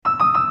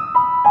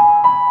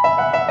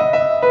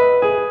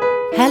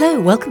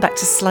Hello, welcome back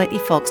to Slightly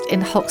Foxed in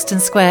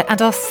Hoxton Square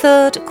and our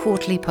third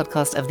quarterly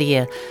podcast of the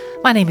year.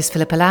 My name is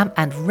Philippa Lamb,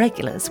 and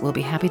regulars will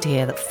be happy to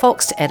hear that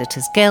Foxed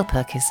editors Gail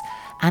Perkis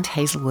and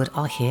Hazel Wood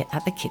are here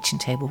at the kitchen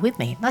table with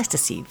me. Nice to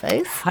see you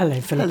both. Hello,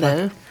 Philippa.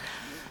 Hello.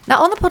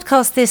 Now, on the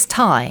podcast this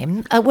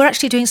time, we're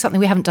actually doing something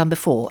we haven't done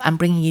before and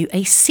bringing you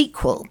a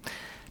sequel.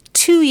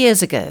 2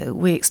 years ago,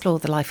 we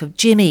explored the life of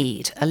Jim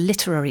Eade, a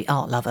literary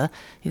art lover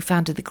who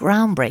founded the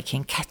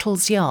groundbreaking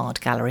Kettle's Yard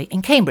Gallery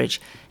in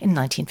Cambridge in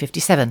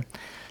 1957.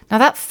 Now,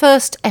 that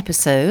first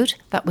episode,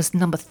 that was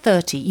number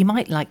 30. You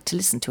might like to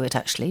listen to it,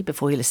 actually,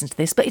 before you listen to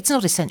this, but it's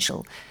not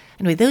essential.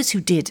 Anyway, those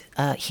who did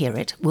hear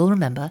it will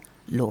remember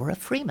Laura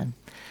Freeman.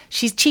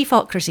 She's chief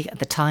art critic at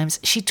the Times.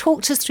 She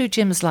talked us through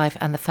Jim's life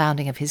and the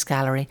founding of his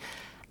gallery.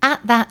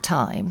 At that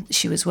time,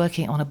 she was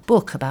working on a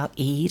book about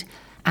Eade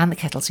and the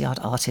Kettle's Yard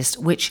artist,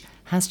 which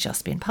has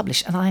just been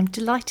published. And I'm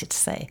delighted to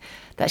say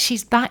that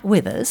she's back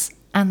with us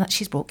and that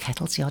she's brought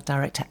Kettle's Yard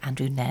director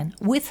Andrew Nenn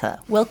with her.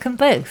 Welcome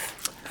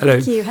both. Hello.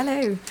 Thank you.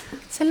 Hello.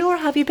 So, Laura,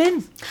 how have you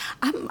been?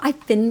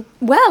 I've been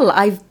well.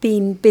 I've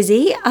been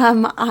busy.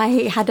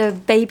 I had a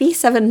baby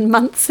 7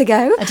 months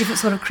ago. A different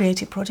sort of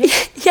creative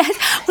project? Yes.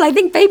 Well, I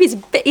think babies are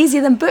a bit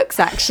easier than books,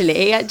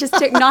 actually. It just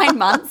took 9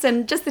 months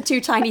and just the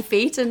 2 tiny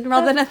feet and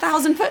rather than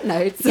 1,000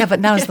 footnotes. Yeah, but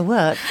now's the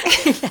work.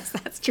 Yes,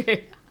 that's true.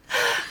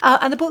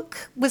 And the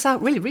book was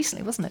out really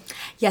recently, wasn't it?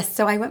 Yes,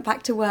 so I went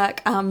back to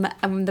work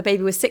and the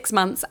baby was 6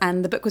 months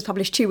and the book was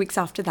published 2 weeks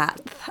after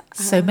that.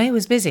 So May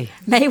was busy.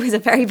 May was a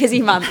very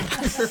busy month.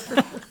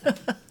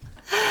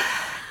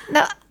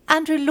 Now,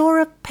 Andrew,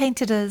 Laura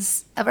painted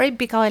us a very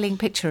beguiling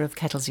picture of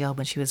Kettle's Yard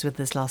when she was with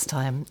us last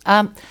time.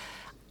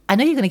 I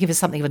know you're going to give us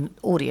something of an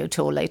audio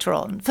tour later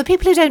on. For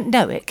people who don't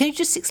know it, can you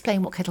just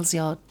explain what Kettle's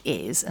Yard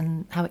is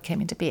and how it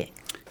came into being?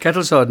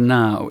 Kettle's Yard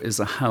now is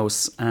a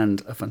house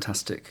and a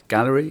fantastic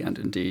gallery, and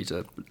indeed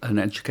an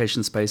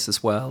education space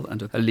as well,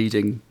 and a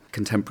leading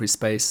contemporary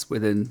space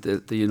within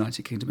the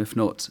United Kingdom, if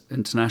not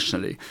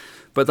internationally.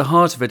 But the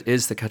heart of it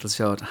is the Kettle's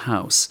Yard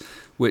house,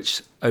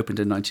 which opened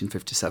in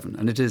 1957.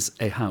 And it is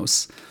a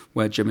house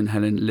where Jim and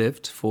Helen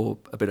lived for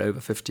a bit over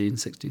 15,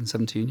 16,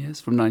 17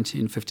 years, from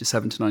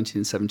 1957 to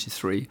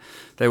 1973.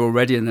 They were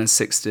already in their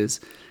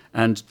 60s,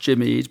 and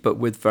Jim Eade, but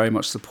with very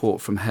much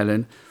support from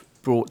Helen,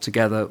 brought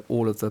together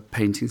all of the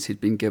paintings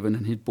he'd been given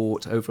and he'd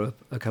bought over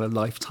a kind of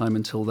lifetime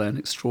until then,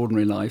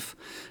 extraordinary life,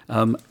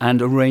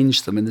 and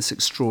arranged them in this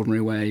extraordinary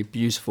way,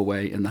 beautiful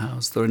way in the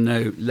house. There are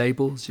no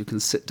labels. You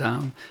can sit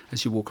down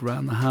as you walk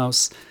around the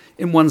house.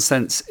 In one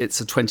sense, it's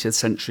a 20th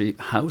century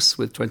house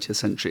with 20th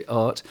century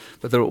art,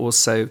 but there are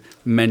also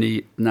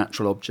many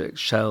natural objects,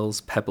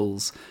 shells,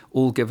 pebbles,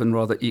 all given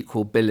rather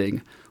equal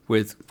billing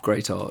with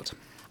great art.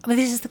 I mean,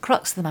 this is the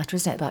crux of the matter,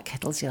 isn't it, about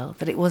Kettle's Yard,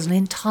 that it was an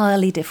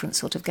entirely different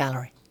sort of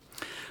gallery.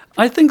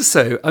 I think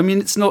so. I mean,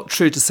 it's not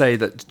true to say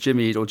that Jim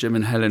Eade or Jim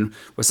and Helen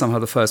were somehow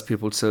the first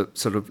people to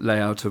sort of lay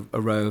out a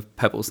row of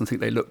pebbles and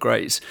think they look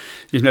great.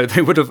 You know,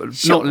 they would have,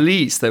 Sure. not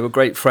least, they were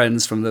great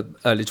friends from the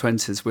early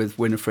 20s with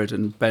Winifred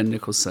and Ben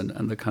Nicholson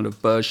and the kind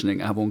of burgeoning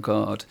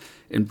avant-garde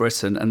in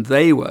Britain. And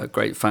they were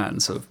great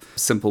fans of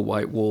simple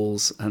white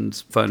walls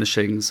and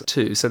furnishings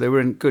too. So they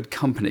were in good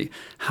company.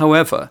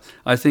 However,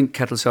 I think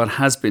Kettle's Yard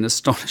has been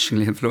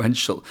astonishingly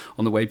influential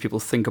on the way people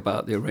think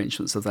about the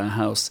arrangements of their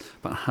house,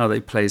 about how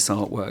they place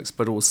artworks,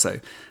 but also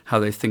how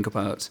they think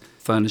about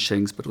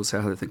furnishings, but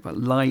also how they think about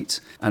light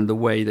and the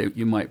way that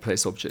you might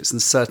place objects.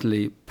 And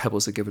certainly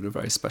pebbles are given a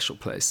very special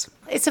place.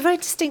 It's a very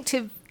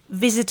distinctive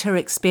visitor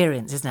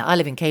experience, isn't it? I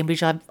live in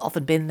Cambridge. I've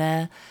often been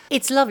there.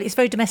 It's lovely. It's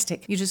very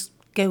domestic. You just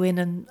go in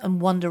and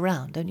wander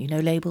around, don't you? No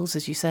labels,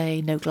 as you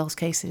say, no glass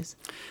cases.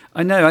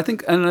 I know. I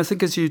think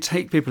as you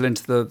take people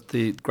into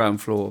the ground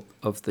floor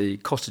of the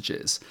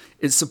cottages,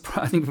 I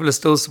think people are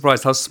still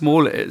surprised how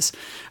small it is.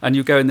 And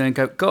you go in there and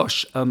go,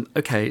 gosh,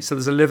 okay, so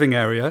there's a living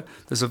area.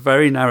 There's a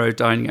very narrow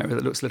dining area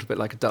that looks a little bit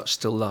like a Dutch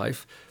still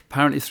life.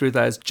 Apparently through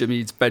there is Jim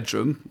Eade's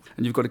bedroom,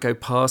 and you've got to go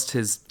past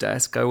his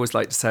desk. I always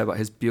like to say about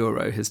his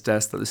bureau, his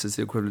desk, that this is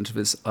the equivalent of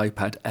his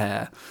iPad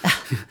Air.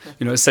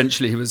 You know,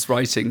 essentially he was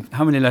writing,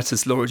 how many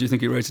letters, Laura, do you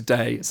think he wrote a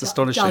day? It's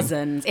astonishing.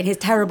 Dozens, in his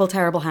terrible,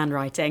 terrible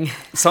handwriting.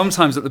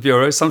 Sometimes at the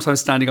bureau, sometimes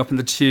standing up in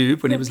the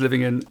tube when he was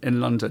living in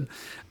London.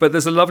 But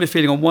there's a lovely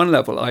feeling on one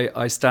level.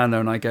 I stand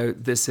there and I go,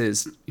 this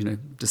is,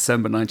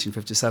 December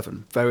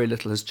 1957. Very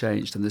little has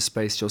changed in this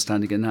space you're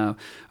standing in now.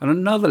 On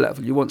another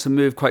level, you want to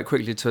move quite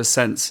quickly to a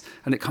sense,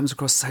 and it comes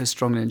across so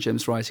strongly in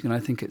Jim's writing, and I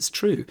think it's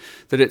true,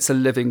 that it's a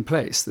living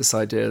place, this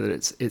idea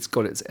that it's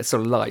got its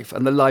sort of life.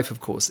 And the life, of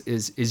course,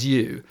 is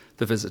you,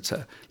 the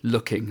visitor,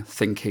 looking,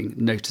 thinking,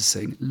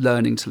 noticing,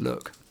 learning to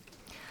look.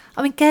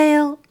 I mean,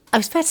 Gail, I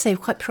was fair to say,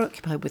 we're quite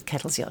preoccupied with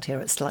Kettle's Yard here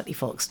at Slightly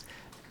Foxed,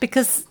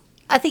 because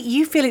I think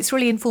you feel it's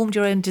really informed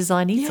your own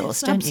design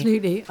ethos, Yes, don't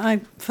absolutely. you?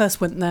 I first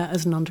went there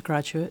as an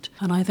undergraduate,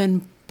 and I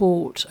then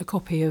bought a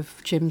copy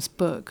of Jim's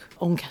book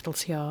on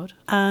Kettle's Yard.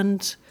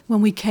 And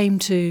when we came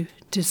to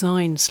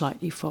design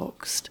Slightly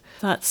Foxed,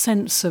 that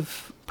sense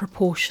of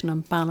proportion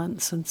and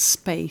balance and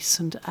space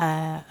and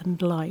air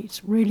and light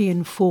really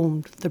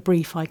informed the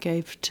brief I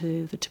gave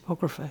to the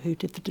typographer who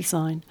did the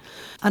design.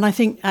 And I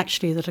think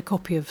actually that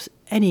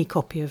any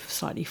copy of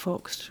Slightly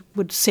Foxed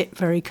would sit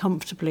very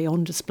comfortably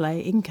on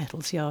display in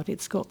Kettle's Yard.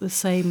 It's got the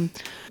same,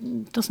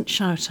 doesn't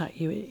shout at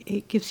you,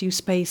 it gives you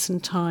space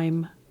and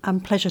time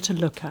and pleasure to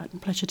look at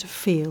and pleasure to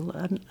feel,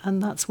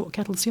 and that's what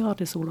Kettle's Yard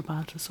is all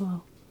about as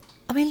well.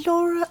 I mean,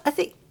 Laura,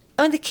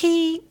 the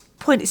key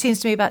point, it seems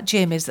to me, about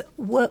Jim is that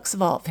works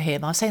of art for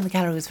him, I was saying the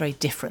gallery was very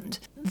different.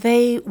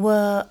 They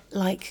were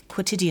like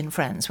quotidian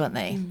friends, weren't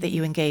they, that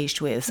you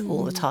engaged with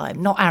all the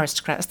time, not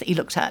aristocrats that you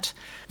looked at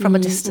from a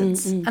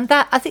distance. And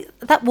that, I think,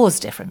 that was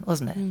different,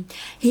 wasn't it?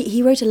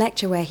 He wrote a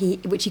lecture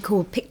which he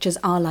called Pictures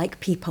Are Like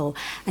People,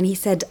 and he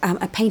said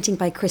a painting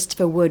by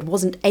Christopher Wood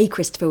wasn't a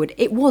Christopher Wood,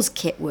 it was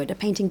Kit Wood. A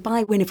painting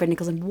by Winifred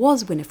Nicholson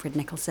was Winifred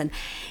Nicholson.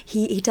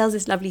 He tells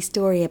this lovely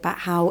story about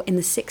how in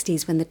the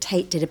 60s, when the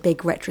Tate did a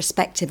big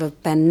retrospective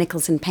of Ben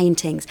Nicholson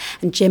paintings,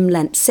 and Jim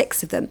lent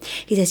 6 of them,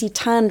 he says he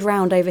turned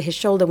round over his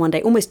shoulder one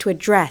day almost to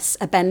address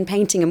a Ben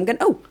painting and going,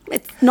 oh,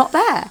 it's not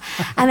there.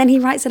 And then he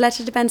writes a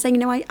letter to Ben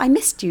saying, I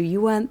missed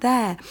you weren't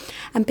there.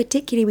 And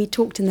particularly we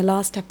talked in the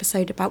last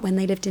episode about when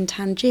they lived in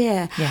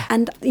Tangier. Yeah.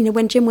 And,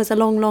 when Jim was a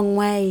long, long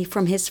way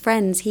from his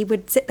friends, he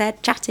would sit there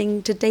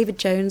chatting to David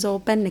Jones or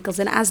Ben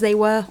Nicholson as they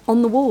were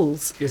on the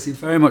walls. Yes, he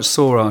very much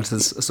saw art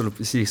as a sort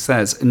of, as he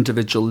says,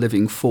 individual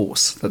living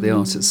force, that the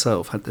art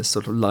itself had this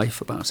sort of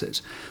life about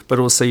it. But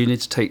also you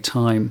need to take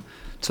time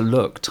to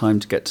look,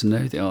 time to get to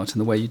know the art in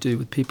the way you do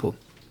with people.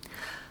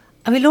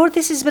 I mean, Laura,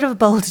 this is a bit of a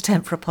bold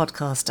attempt for a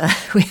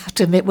podcaster. We have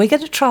to admit, we're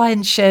going to try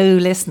and show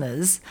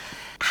listeners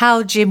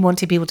how Jim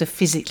wanted people to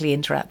physically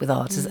interact with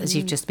art, as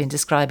you've just been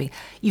describing.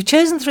 You've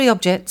chosen 3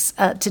 objects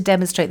to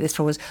demonstrate this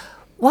for us.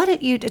 Why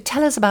don't you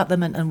tell us about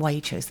them and why you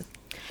chose them?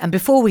 And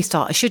before we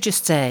start, I should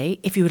just say,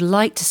 if you would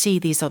like to see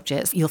these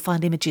objects, you'll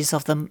find images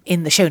of them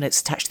in the show notes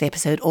attached to the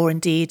episode, or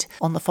indeed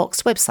on the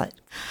Fox website.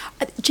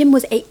 Jim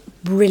was a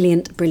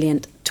brilliant,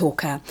 brilliant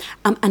talker.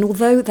 And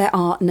although there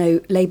are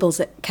no labels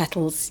at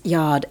Kettle's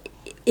Yard,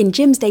 in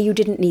Jim's day, you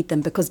didn't need them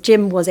because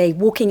Jim was a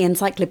walking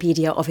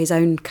encyclopedia of his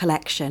own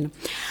collection.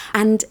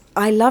 And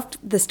I loved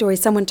the story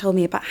someone told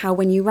me about how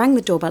when you rang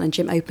the doorbell and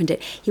Jim opened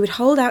it, he would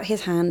hold out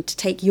his hand to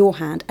take your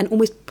hand and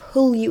almost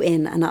pull you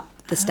in and up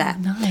the step.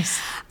 Nice.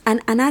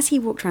 And as he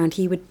walked around,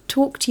 he would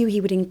talk to you, he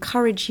would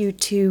encourage you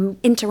to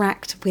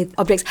interact with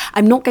objects.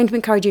 I'm not going to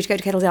encourage you to go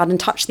to Kettle's Yard and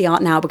touch the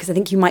art now because I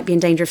think you might be in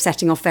danger of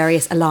setting off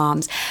various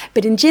alarms.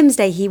 But in Jim's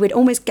day, he would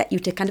almost get you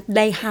to kind of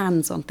lay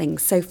hands on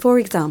things. So, for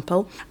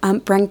example,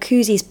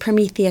 Brancusi's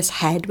Prometheus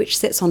head, which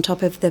sits on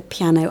top of the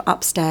piano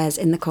upstairs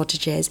in the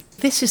cottages.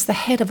 This is the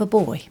head of a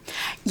boy.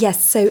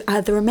 Yes, so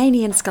the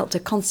Romanian sculptor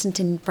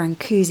Constantin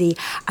Brancusi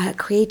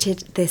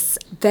created this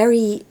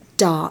very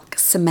dark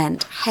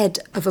cement head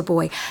of a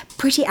boy,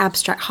 pretty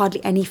abstract,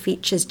 hardly any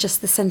features, just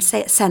the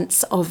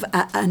sense of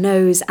a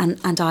nose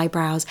and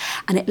eyebrows,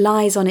 and it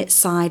lies on its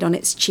side, on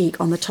its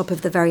cheek, on the top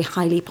of the very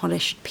highly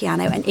polished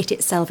piano, and it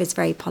itself is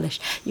very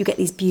polished. You get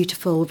these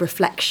beautiful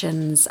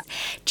reflections.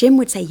 Jim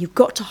would say, you've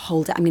got to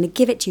hold it. I'm going to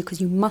give it to you because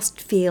you must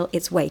feel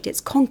its weight.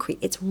 It's concrete.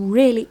 It's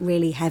really,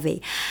 really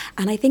heavy.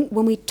 And I think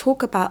when we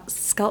talk about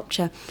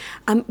sculpture,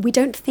 we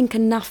don't think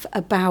enough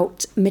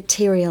about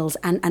materials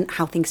and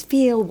how things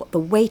feel, what the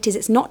weight is.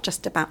 It's not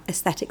just about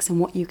aesthetics and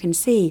what you can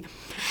see.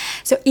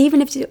 So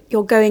even if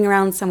you're going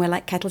around somewhere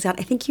like Kettle's Yard,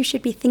 I think you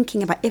should be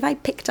thinking about, if I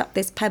picked up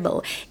this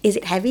pebble, is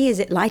it heavy? Is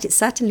it light? It's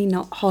certainly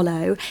not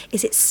hollow.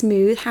 Is it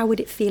smooth? How would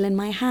it feel in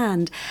my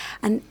hand?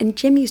 And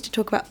Jim used to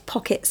talk about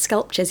pocket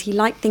sculptures. He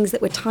liked things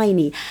that were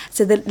tiny.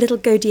 So the little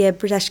Godier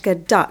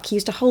Brzeszka duck, he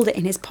used to hold it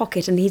in his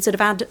pocket and he'd sort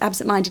of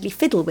absent-mindedly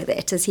fiddle with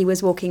it as he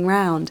was walking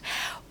round.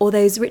 Or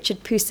those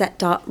Richard Pousset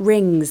dark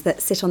rings that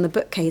sit on the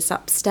bookcase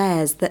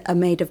upstairs that are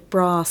made of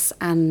brass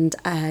and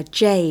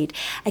jade.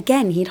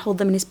 Again, he'd hold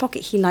them in his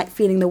pocket. He liked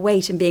feeling the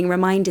weight and being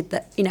reminded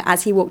that,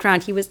 as he walked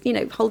around, he was,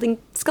 holding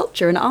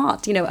sculpture and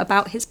art,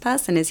 about his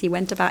person as he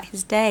went about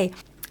his day.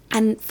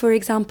 And, for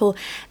example,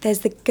 there's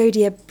the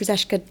Godier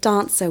Brzeszka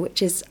dancer,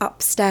 which is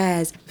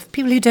upstairs. For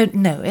people who don't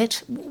know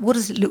it, what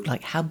does it look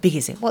like? How big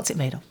is it? What's it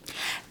made of?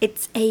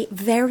 It's a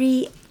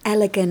very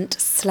elegant,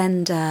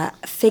 slender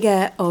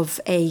figure of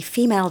a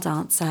female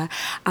dancer,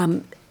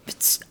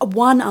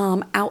 one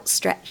arm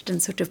outstretched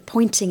and sort of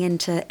pointing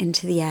into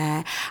the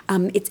air.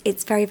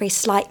 It's very, very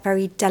slight,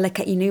 very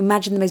delicate.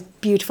 Imagine the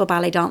most beautiful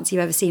ballet dance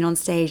you've ever seen on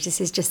stage.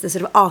 This is just the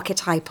sort of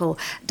archetypal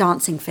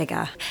dancing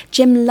figure.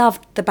 Jim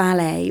loved the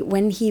ballet.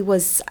 When he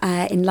was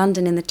in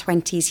London in the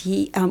 20s,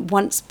 he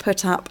once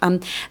put up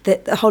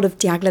the whole of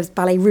Diaghilev's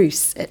Ballet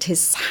Russe at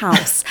his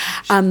house.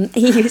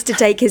 He used to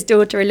take his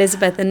daughter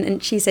Elizabeth,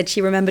 and she said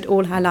she remembered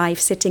all her life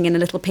sitting in a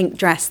little pink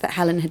dress that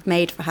Helen had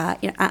made for her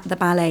at the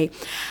ballet.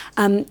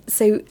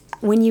 So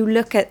when you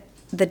look at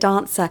the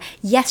dancer,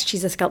 yes,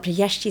 she's a sculptor,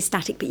 yes, she's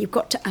static, but you've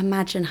got to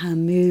imagine her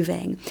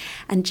moving.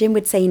 And Jim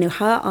would say,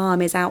 her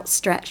arm is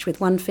outstretched with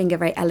one finger,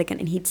 very elegant,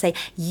 and he'd say,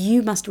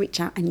 you must reach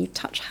out and you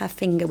touch her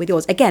finger with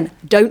yours. Again,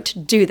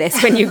 don't do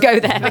this when you go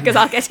there, because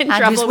I'll get in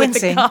trouble with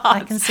the cards. I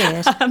can see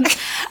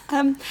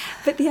it.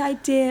 But the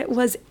idea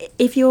was,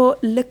 if you're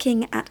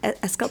looking at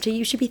a sculpture,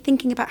 you should be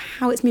thinking about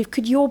how it's moved.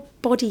 Could your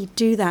body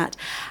do that?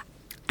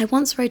 I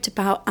once wrote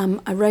about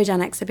a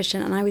Rodin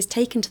exhibition, and I was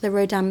taken to the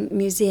Rodin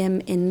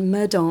Museum in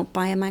Meudon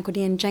by a man called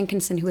Ian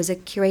Jenkinson, who was a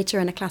curator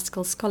and a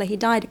classical scholar. He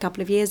died a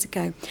couple of years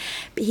ago.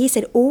 But he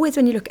said, always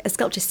when you look at a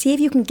sculpture, see if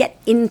you can get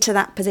into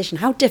that position.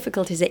 How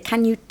difficult is it?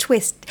 Can you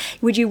twist?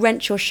 Would you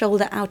wrench your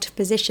shoulder out of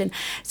position?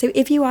 So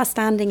if you are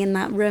standing in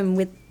that room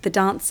with the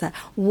dancer,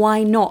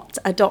 why not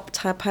adopt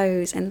her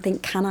pose and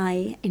think, can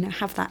I,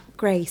 have that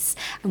grace?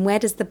 And where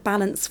does the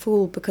balance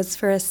fall? Because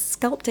for a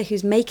sculptor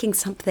who's making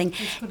something,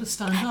 It's got to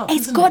stand up.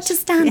 it's got to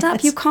stand up.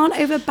 Yes. You can't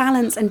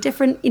overbalance. And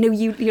different,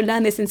 you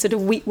learn this in sort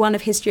of week 1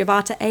 of history of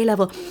art at A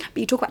level. But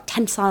you talk about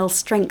tensile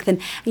strength, and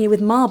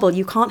with marble,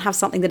 you can't have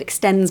something that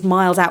extends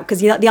miles out,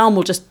 because the arm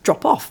will just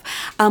drop off.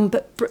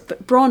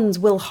 But bronze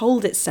will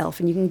hold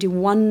itself, and you can do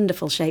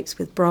wonderful shapes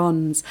with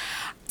bronze.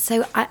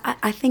 So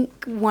I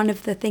think one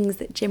of the things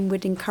that Jim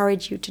would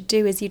encourage you to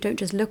do is, you don't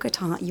just look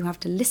at art, you have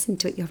to listen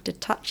to it, you have to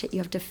touch it, you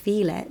have to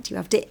feel it, you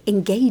have to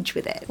engage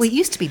with it. Well, it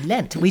used to be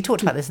lent, and we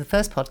talked about this in the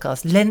first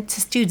podcast, lent to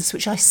students,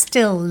 which I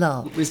still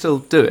love. We still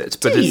do it,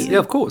 but you? yeah,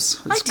 of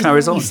course, I it didn't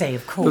carries on. really say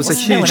of There was a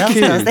course. No huge one else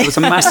queue. does. There was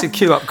a massive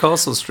queue up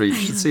Castle Street. You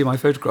should see my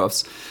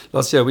photographs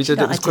last year. We did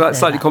No, it. It was I didn't know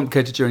slightly that.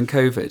 complicated during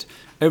COVID.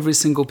 Every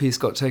single piece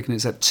got taken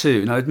except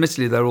 2. Now,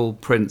 admittedly, they're all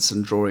prints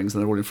and drawings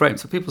and they're all in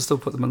frames, but people still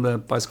put them in their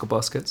bicycle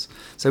baskets.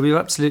 So we've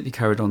absolutely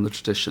carried on the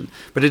tradition.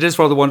 But it is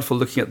rather wonderful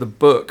looking at the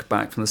book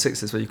back from the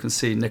 60s, where you can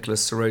see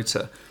Nicholas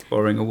Sirota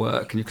borrowing a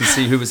work, and you can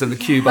see who was in the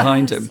queue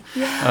behind him.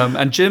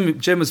 And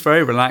Jim was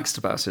very relaxed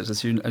about it,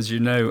 as you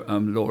know,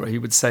 Laura. He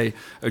would say,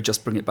 "Oh,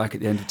 just bring it back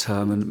at the end of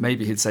term," and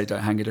maybe he'd say,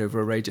 "Don't hang it over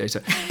a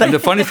radiator." And the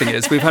funny thing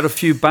is, we've had a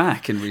few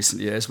back in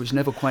recent years, which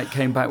never quite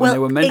came back when they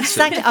were meant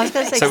exactly. to. I was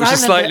going to say, So 'cause which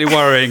is I remember- slightly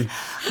worrying.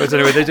 But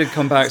anyway, they did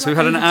come back. So we've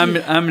had an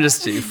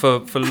amnesty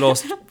for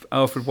lost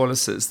Alfred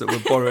Wallaces that were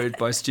borrowed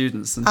by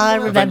students. And I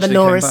remember eventually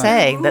Laura came back.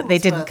 saying that they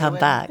Rules didn't were come that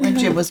back. When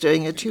Jim was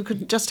doing it, you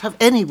could just have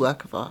any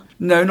work of art.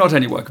 No, not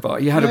any work of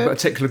art. He had No? a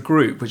particular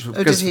group, which was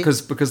Oh, did he?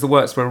 because the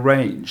works were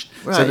arranged.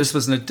 So Right. this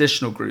was an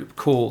additional group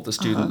called the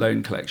Student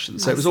Loan Collection.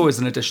 So it was always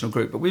an additional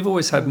group. But we've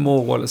always had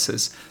more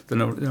Wallaces than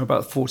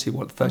about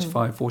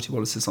 35, 40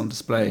 Wallaces on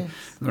display. Yes.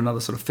 And there are another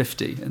sort of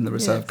 50 in the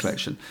reserve Yes.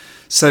 collection.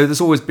 So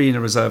there's always been a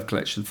reserve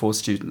collection for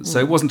students. So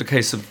it wasn't a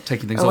case of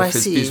taking things Oh, I off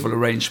his see. beautiful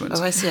arrament.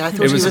 Oh, I see. I It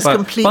thought he was about-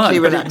 completely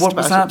but relaxed what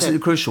was about it absolutely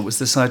then. crucial was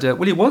this idea.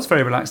 Well, he was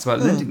very relaxed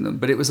about lending them,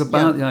 but it was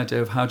about the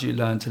idea of how do you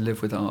learn to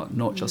live with art,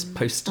 not just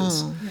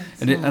posters.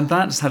 And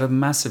that's had a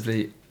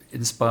massively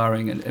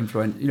inspiring and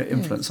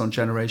influence on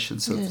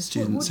generations of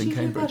students in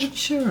Cambridge.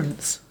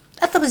 Insurance?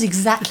 That was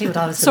exactly what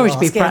I was Sorry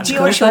going to be ask. Do practical,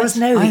 your insurers but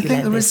know that I you think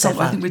lent there this is some.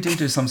 stuff I out? think we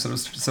do some sort of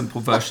simple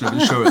version of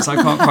insurance. I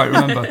can't quite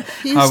remember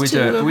how we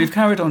do it, but we've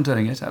carried on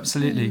doing it.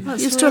 Absolutely. You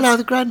used to allow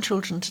the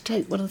grandchildren to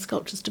take one of the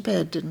sculptures to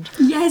bed, didn't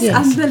you? Yes,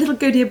 and the little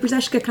Gaudiya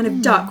Brzeska kind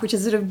of duck, which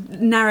is sort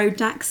of narrow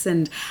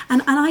dachshund.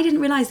 And I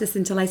didn't realise this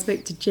until I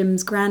spoke to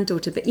Jim's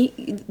granddaughter, but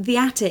the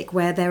attic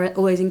where there are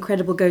always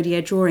incredible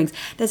Gaudiya drawings,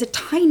 there's a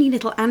tiny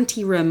little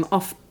anteroom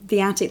off the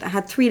attic that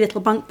had 3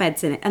 little bunk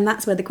beds in it, and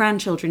that's where the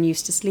grandchildren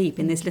used to sleep,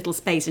 in this little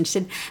space. And she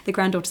said, the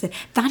granddaughter said,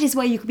 that is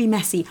where you could be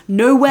messy,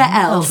 nowhere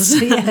else.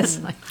 Yes.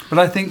 But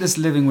I think this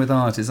living with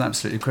art is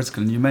absolutely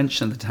critical. And you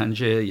mentioned the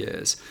Tangier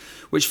years,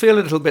 which feel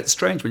a little bit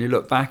strange when you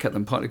look back at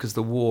them, partly because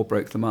the war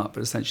broke them up,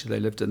 but essentially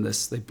they lived in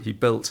this, he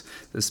built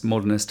this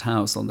modernist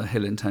house on the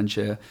hill in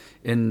Tangier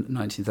in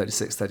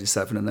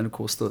 1936-37, and then of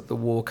course the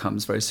war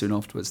comes very soon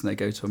afterwards, and they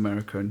go to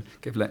America and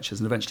give lectures,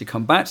 and eventually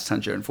come back to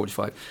Tangier in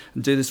 45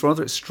 and do this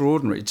rather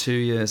extraordinary 2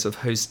 years of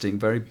hosting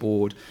very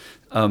bored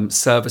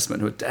servicemen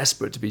who are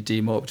desperate to be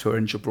demobbed, who are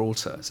in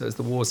Gibraltar. So as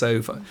the war's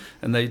over,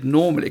 and they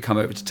normally come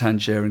over to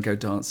Tangier and go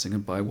dancing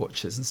and buy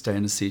watches and stay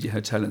in a seedy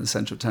hotel in the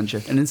centre of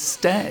Tangier. And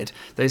instead,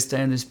 they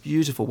stay in this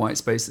beautiful white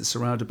space that's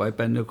surrounded by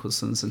Ben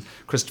Nicholson's and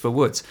Christopher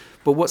Wood's.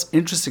 But what's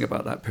interesting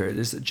about that period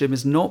is that Jim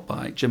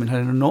and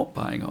Helen are not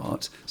buying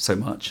art so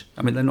much.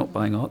 I mean, they're not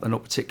buying art. They're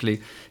not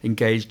particularly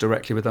engaged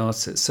directly with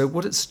artists. So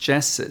what it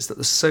suggests is that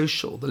the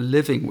social, the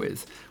living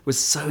with, was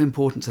so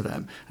important to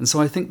them. And so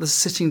I think the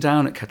sitting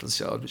down at Kettle's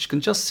Yard, which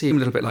can just seem a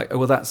little bit like, oh,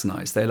 well, that's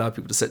nice. They allow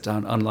people to sit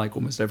down, unlike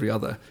almost every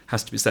other,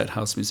 has to be said,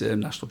 House Museum,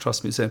 National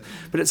Trust Museum.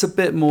 But it's a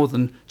bit more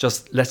than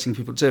just letting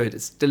people do it.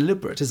 It's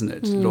deliberate, isn't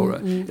it, Laura?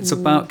 It's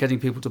about getting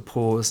people to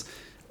pause,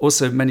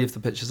 Also, many of the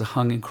pictures are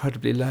hung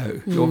incredibly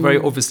low. You're very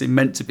obviously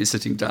meant to be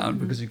sitting down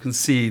because you can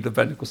see the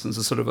Nicholsons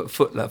are sort of at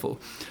foot level.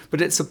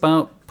 But it's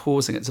about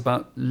pausing, it's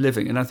about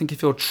living. And I think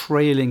if you're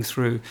trailing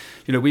through,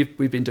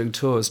 we've been doing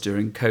tours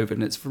during COVID,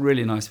 and it's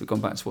really nice we've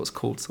gone back to what's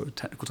called, sort of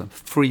technical term,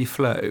 free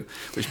flow,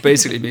 which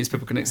basically means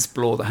people can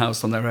explore the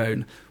house on their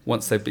own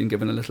once they've been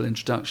given a little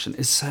introduction.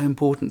 It's so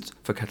important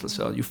for Kettle's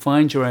Yard. You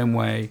find your own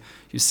way,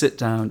 you sit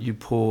down, you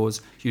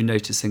pause, you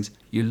notice things,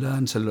 you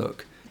learn to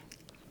look.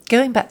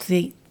 Going back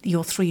to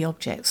your three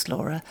objects,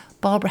 Laura,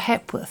 Barbara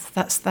Hepworth,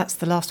 that's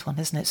the last one,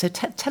 isn't it? So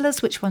tell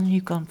us which one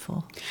you've gone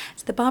for.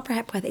 So the Barbara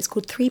Hepworth is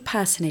called Three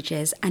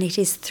Personages, and it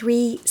is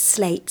 3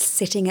 slates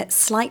sitting at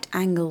slight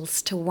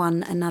angles to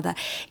one another.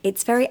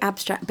 It's very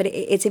abstract, but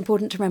it's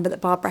important to remember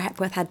that Barbara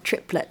Hepworth had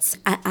triplets,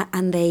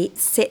 and they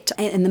sit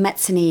in the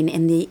mezzanine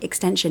in the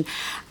extension.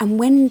 And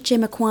when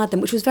Jim acquired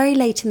them, which was very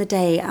late in the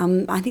day,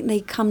 I think they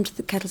come to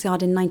the Kettle's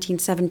Yard in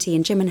 1970,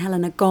 and Jim and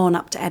Helen are gone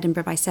up to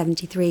Edinburgh by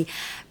 73.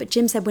 But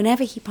Jim said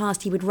whenever he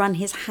passed, he would run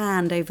his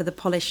hand over the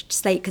polished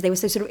slate because they were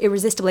so sort of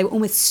irresistible. They were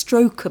almost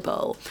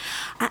strokeable.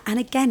 And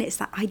again, it's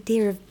that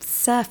idea of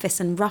surface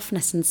and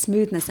roughness and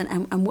smoothness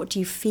and what do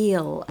you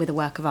feel with a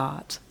work of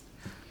art.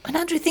 And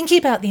Andrew, thinking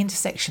about the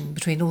intersection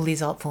between all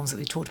these art forms that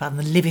we talked about and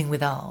the living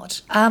with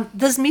art,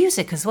 there's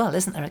music as well,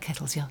 isn't there, at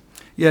Kettle's Yard?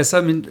 Yes,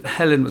 I mean,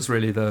 Helen was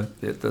really the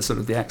sort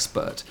of the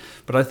expert.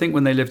 But I think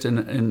when they lived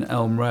in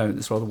Elm Row,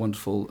 this rather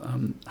wonderful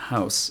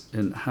house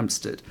in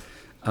Hampstead,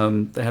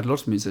 they had a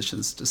lot of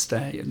musicians to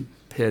stay and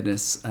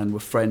pianists, and were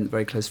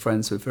very close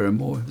friends with Vera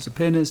Moore, who was a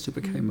pianist who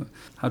became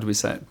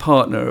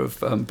partner of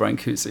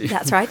Brancusi.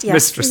 That's right, yes.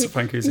 Mistress of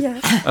Brancusi.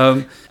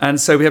 Yeah. And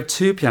so we have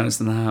 2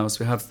 pianists in the house.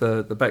 We have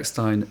the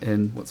Beckstein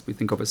in what we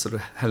think of as sort of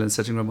Helen's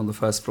sitting room on the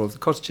first floor of the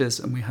cottages,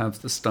 and we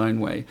have the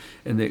Steinway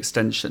in the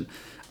extension.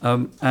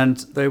 And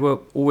they were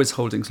always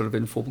holding sort of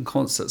informal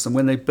concerts. And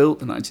when they built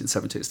the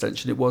 1970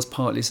 extension, it was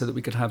partly so that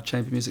we could have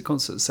chamber music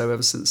concerts. So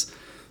ever since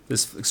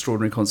this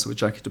extraordinary concert with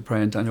Jackie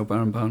Dupre and Daniel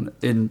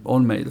Barenboim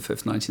on May the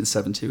 5th,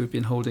 1970, we've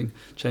been holding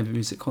chamber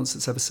music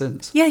concerts ever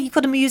since. Yeah, you've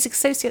got a music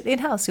associate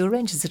in-house who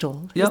arranges it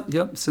all. Yep,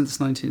 since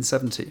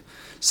 1970.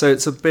 So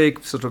it's a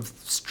big sort of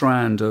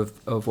strand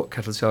of what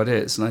Kettle's Yard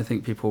is, and I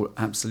think people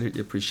absolutely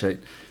appreciate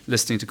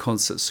listening to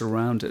concerts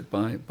surrounded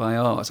by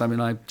art. I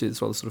mean, I do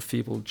this rather sort of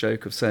feeble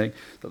joke of saying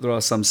that there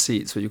are some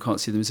seats where you can't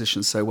see the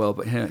musicians so well,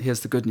 but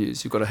here's the good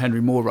news: you've got a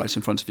Henry Moore right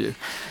in front of you,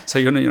 so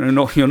you're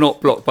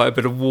not blocked by a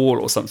bit of wall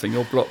or something.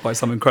 You're blocked by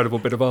some incredible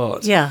bit of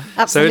art. Yeah,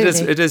 absolutely.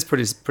 So it is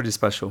pretty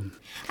special.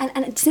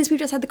 And since we've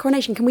just had the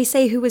coronation, can we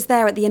say who was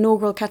there at the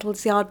inaugural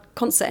Kettle's Yard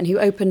concert and who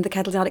opened the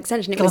Kettle's Yard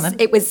extension?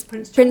 It was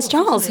Prince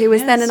Charles, who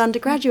was then an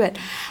undergraduate.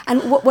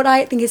 And what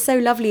I think is so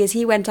lovely is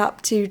he went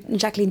up to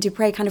Jacqueline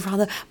Dupre kind of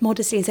rather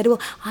modestly and said,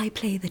 well, I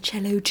play the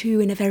cello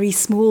too in a very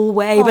small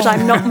way, but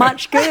I'm not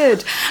much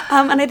good.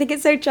 And I think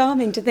it's so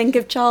charming to think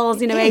of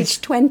Charles,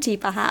 aged 20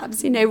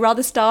 perhaps,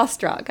 rather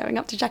starstruck, going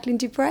up to Jacqueline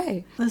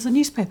Dupre. There's a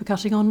newspaper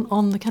cutting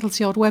on the Kettle's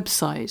Yard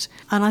website,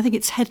 and I think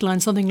it's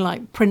headlined something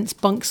like Prince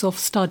bunks off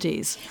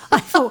studies. I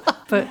thought,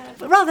 but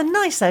rather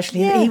nice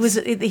actually. Yes.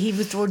 He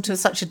was drawn to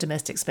such a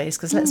domestic space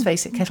because let's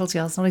face it, Kettle's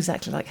Yard's not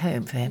exactly like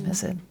home for him,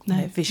 is it?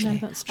 Visually.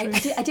 No, that's true.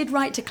 I did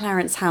write to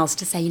Clarence House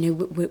to say,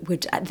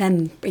 would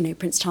then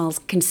Prince Charles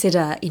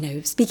consider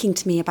speaking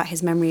to me about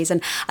his memories,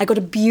 and I got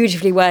a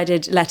beautifully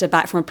worded letter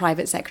back from a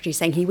private secretary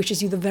saying he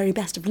wishes you the very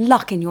best of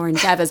luck in your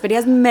endeavours, but he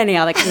has many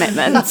other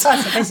commitments. So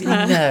basically,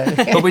 no.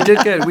 But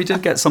we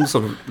did get some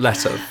sort of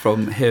letter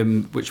from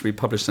him, which we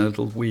published in a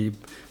little wee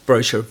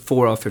brochure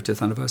for our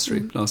 50th anniversary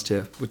last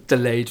year, with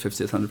delayed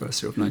 50th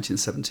anniversary of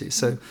 1970.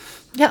 So,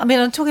 yeah, I mean,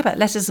 I'm talking about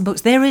letters and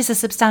books. There is a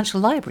substantial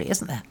library,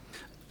 isn't there?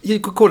 You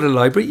could call it a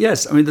library,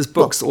 yes. I mean, there's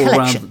books all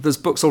collection. around. There's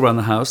books all around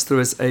the house. There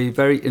is a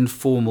very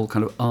informal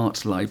kind of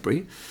art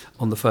library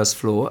on the first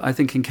floor. I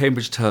think in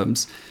Cambridge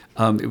terms,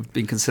 it would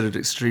be considered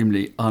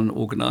extremely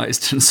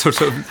unorganised and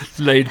sort of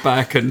laid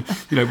back. And,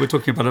 we're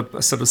talking about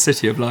a sort of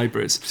city of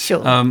libraries.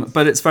 Sure.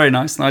 But it's very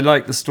nice. And I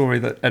like the story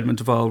that Edmund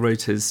Duval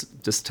wrote his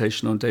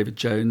dissertation on David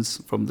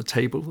Jones from the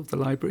table of the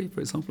library,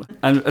 for example.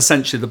 And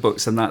essentially the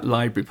books in that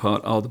library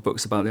part are the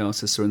books about the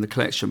artists who are in the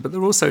collection. But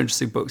there are also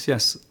interesting books,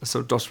 yes,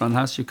 sort of dotted around the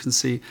house. You can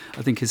see,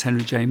 I think his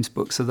Henry James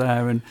books are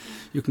there, and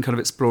you can kind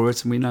of explore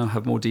it. And we now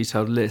have more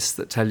detailed lists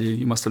that tell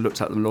you must have looked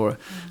at them, Laura,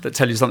 that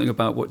tell you something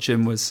about what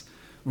Jim was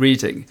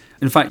reading.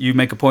 In fact, you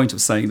make a point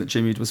of saying that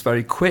Jim Reed was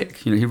very quick.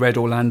 He read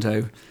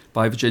Orlando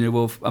by Virginia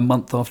Woolf a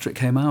month after it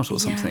came out or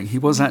something. He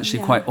was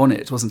actually quite on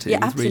it, wasn't he? Yeah,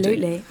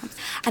 absolutely.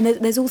 And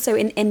there's also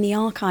in the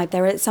archive,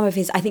 there are some of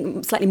his, I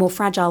think, slightly more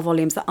fragile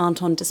volumes that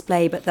aren't on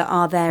display, but that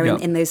are there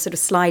in those sort of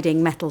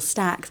sliding metal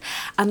stacks.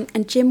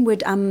 And Jim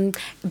would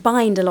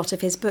bind a lot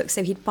of his books,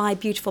 so he'd buy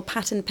beautiful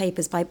pattern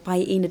papers by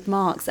Enid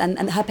Marks, and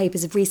her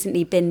papers have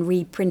recently been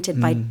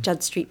reprinted by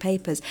Judd Street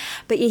Papers.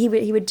 But he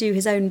would do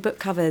his own book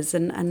covers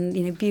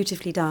and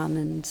beautifully done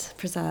and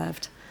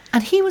preserved.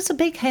 And he was a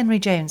big Henry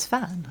James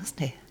fan, wasn't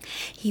he?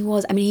 He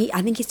was. I mean,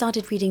 I think he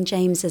started reading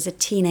James as a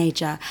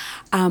teenager,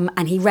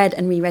 and he read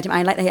and reread him.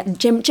 I like that.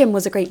 Jim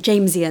was a great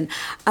Jamesian,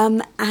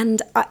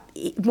 and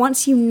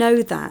once you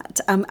know that,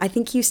 I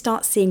think you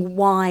start seeing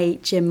why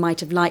Jim might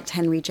have liked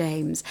Henry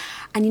James.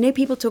 And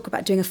people talk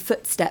about doing a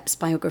footsteps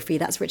biography.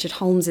 That's Richard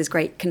Holmes's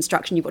great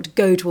construction. You've got to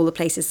go to all the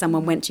places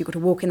someone went to. You've got to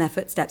walk in their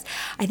footsteps.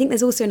 I think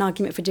there's also an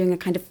argument for doing a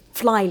kind of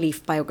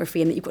flyleaf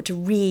biography, and that you've got to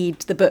read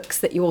the books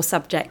that your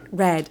subject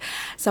read.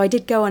 So I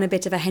did go on a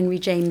bit of a Henry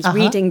James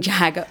reading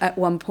jag at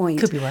one point.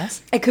 Could be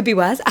worse. It could be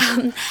worse.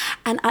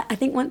 And I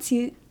think once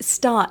you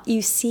start,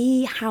 you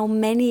see how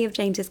many of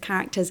James's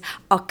characters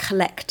are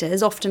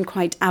collectors, often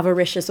quite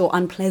avaricious or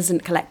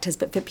unpleasant collectors,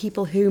 but for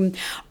people whom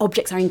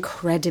objects are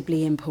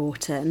incredibly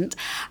important.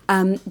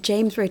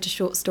 James wrote a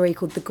short story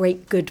called The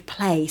Great Good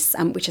Place,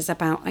 which is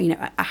about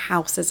a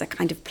house as a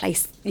kind of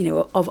place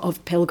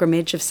of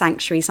pilgrimage, of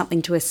sanctuary,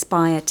 something to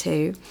aspire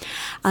to.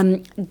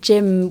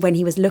 Jim, when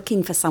he was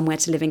looking for somewhere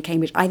to live in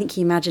Cambridge, I think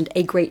he imagined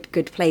a great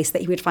good place,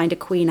 that he would find a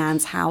Queen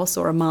Anne's house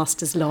or a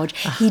master's lodge.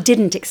 He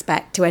didn't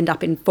expect to end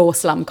up in 4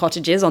 slum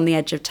cottages on the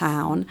edge of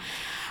town.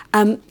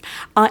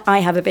 I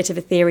have a bit of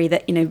a theory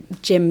that,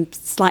 Jim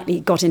slightly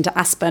got into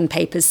Aspern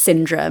Papers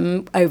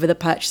syndrome over the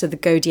purchase of the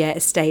Gaudier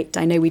estate.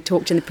 I know we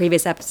talked in the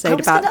previous episode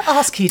about... I was going to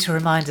ask you to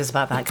remind us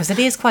about that, because it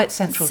is quite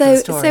central to the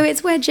story. So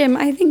it's where Jim,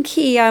 I think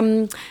he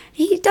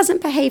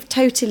doesn't behave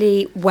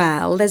totally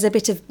well. There's a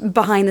bit of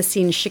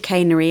behind-the-scenes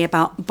chicanery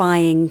about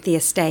buying the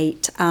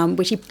estate,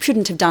 which he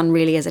shouldn't have done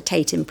really as a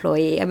Tate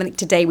employee. I think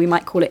today we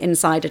might call it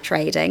insider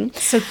trading.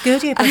 So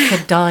Gaudier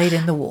died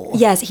in the war.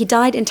 Yes, he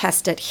died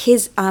intestate.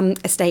 His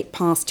estate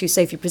passed to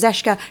Sophie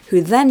Przeszka, who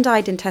then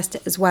died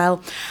intestate as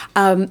well.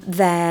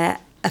 Their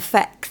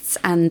effects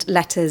and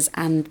letters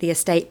and the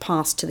estate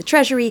passed to the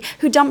Treasury,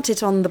 who dumped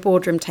it on the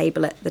boardroom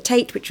table at the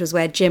Tate, which was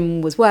where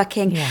Jim was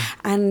working. Yeah.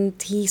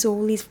 And he saw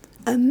all these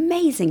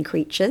amazing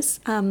creatures,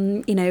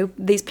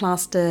 these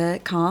plaster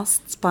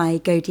casts by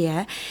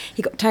Gaudier.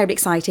 He got terribly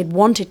excited,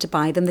 wanted to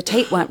buy them. The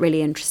Tate weren't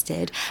really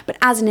interested, but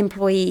as an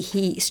employee,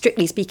 he,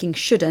 strictly speaking,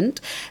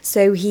 shouldn't.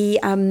 So he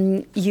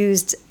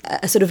used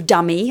a sort of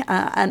dummy,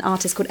 an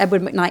artist called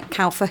Edward McKnight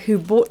Cowfer, who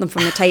bought them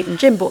from the Tate, and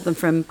Jim bought them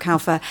from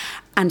Cowfer,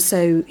 and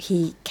so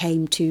he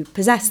came to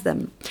possess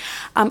them.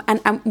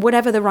 And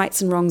whatever the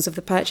rights and wrongs of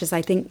the purchase,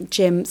 I think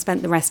Jim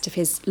spent the rest of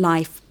his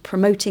life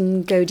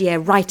promoting Gaudier,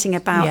 writing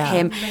about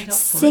him,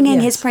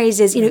 singing his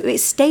praises,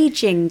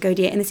 staging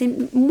Gaudier in this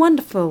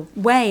wonderful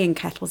way in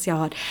Kettle's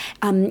Yard.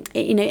 And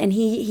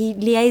he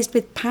liaised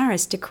with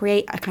Paris to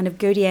create a kind of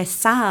Gaudier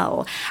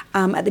salle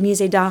at the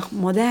Musée d'Art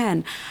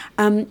Moderne.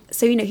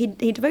 So he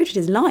devoted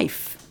his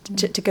life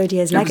to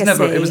Gaudier's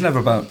legacy. It was never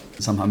about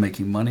somehow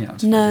making money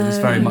out of it. It was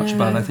very much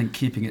about, I think,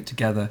 keeping it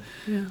together.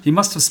 Yeah. He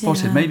must have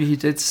spotted, maybe he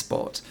did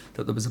spot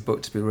that there was a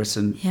book to be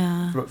written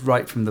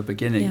right from the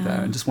beginning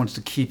there, and just wanted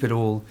to keep it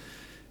all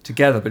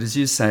together. But as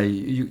you say,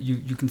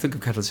 you can think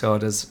of Kettle's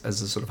Yard as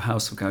a sort of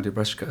house of Gaudier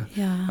Brechka.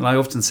 Yeah. And I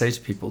often say to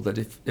people that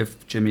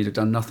if Jimmy had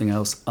done nothing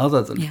else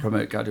other than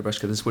promote Gaudier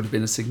Brechka, this would have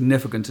been a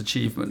significant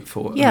achievement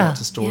for an art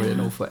historian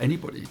or for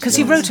anybody. Because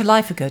he wrote a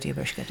life of Gaudier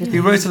Brechka, didn't he? He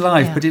wrote a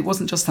life, but it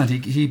wasn't just that.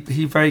 He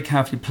very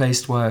carefully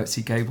placed works.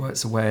 He gave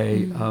works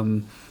away.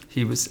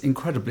 He was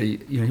incredibly,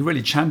 he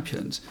really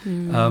championed.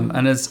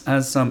 And as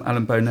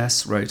Alan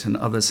Bowness wrote and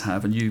others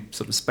have, and you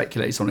sort of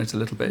speculate on it a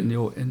little bit in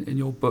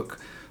your book,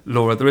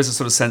 Laura, there is a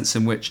sort of sense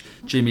in which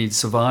Jimmy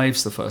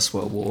survives the First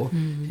World War.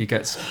 He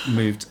gets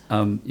moved,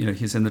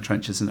 he's in the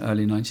trenches in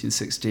early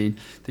 1916,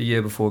 the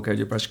year before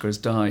Gaudier Brechka has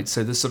died.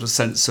 So this sort of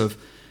sense of,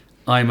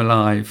 I'm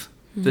alive,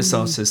 this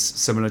artist,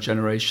 similar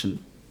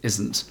generation,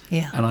 isn't.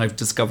 Yeah. And I've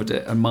discovered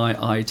it, and my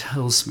eye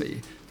tells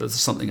me that there's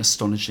something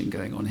astonishing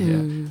going on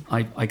here.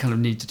 I kind of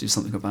need to do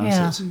something about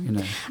it.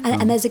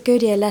 And there's a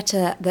Gaudier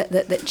letter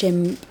that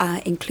Jim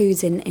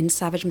includes in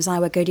Savage Messiah,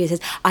 where Gaudier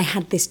says, I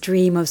had this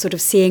dream of sort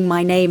of seeing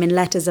my name in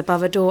letters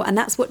above a door, and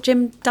that's what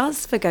Jim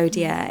does for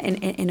Gaudier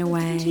in a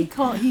way.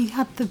 He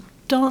had the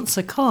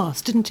dancer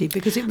cast, didn't he?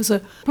 Because it was a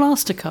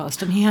plaster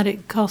cast, and he had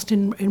it cast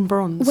in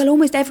bronze. Well,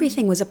 almost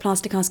everything was a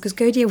plaster cast, because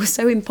Gaudier was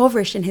so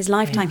impoverished in his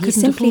lifetime. He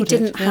simply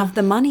didn't have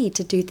the money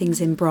to do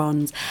things in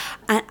bronze.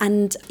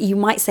 And you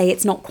might say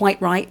it's not quite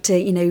right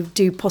to,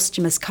 do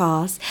posthumous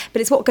casts,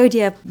 but it's what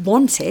Gaudier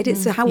wanted.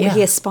 It's what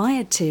he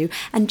aspired to.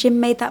 And Jim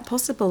made that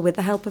possible with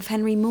the help of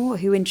Henry Moore,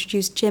 who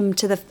introduced Jim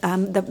to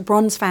the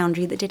bronze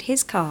foundry that did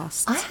his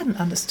casts. I hadn't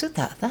understood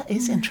that. That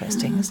is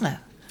interesting, isn't it?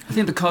 I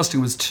think the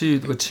casting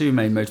there were two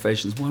main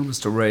motivations. One was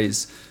to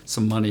raise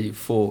some money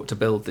to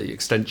build the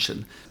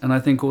extension. And I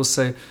think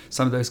also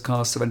some of those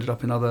casts have ended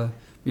up in other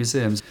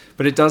museums.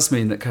 But it does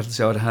mean that Kettle's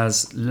Yard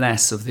has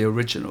less of the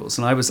originals.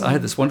 And I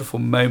had this wonderful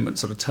moment,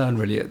 sort of turn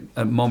really, at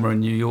MoMA in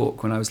New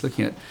York when I was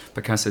looking at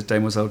Picasso's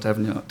Demoiselle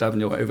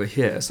d'Avignon over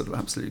here, sort of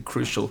absolutely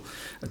crucial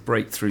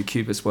breakthrough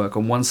Cubist work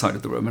on one side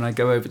of the room. And I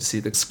go over to see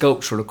the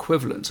sculptural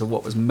equivalent of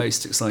what was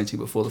most exciting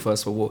before the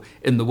First World War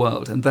in the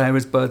world. And there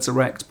is Birds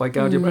Erect by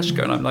Gaudier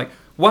Brechka. And I'm like,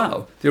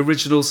 wow, the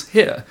original's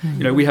here.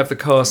 We have the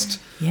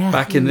cast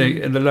back in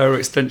the lower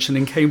extension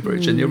in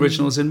Cambridge and the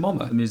originals in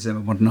MoMA, the Museum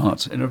of Modern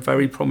Art, in a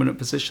very prominent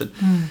position.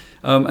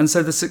 And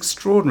so this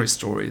extraordinary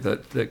story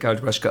that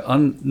Gaudier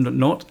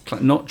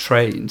Brechka, not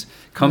trained,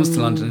 comes to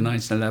London in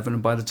 1911,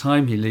 and by the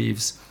time he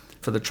leaves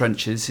for the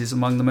trenches. He's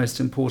among the most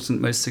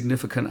important, most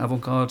significant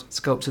avant-garde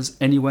sculptors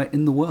anywhere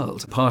in the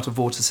world. Part of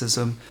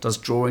Vorticism, does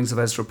drawings of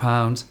Ezra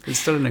Pound. It's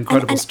still an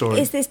incredible story.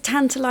 Is this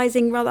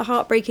tantalising, rather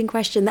heartbreaking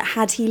question that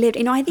had he lived,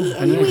 I think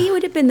he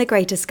would have been the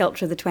greatest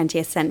sculptor of the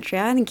 20th century.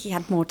 I think he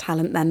had more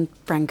talent than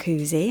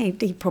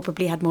Brancusi. He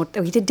probably had more.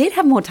 He did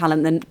have more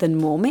talent than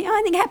Moore.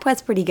 I think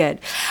Hepworth's pretty good.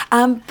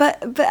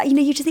 But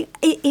you just think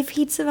if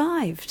he'd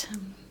survived.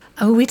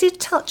 Oh, we did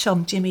touch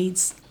on Jim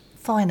Eads'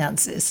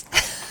 finances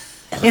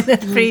in the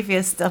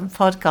previous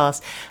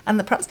podcast,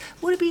 and perhaps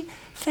would it be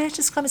fair to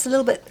describe as a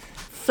little bit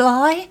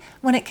fly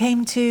when it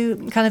came to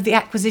kind of the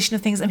acquisition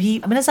of things? I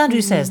mean, as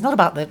Andrew says, not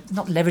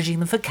leveraging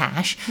them for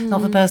cash,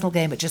 not for personal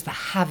gain, but just the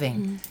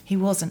having. He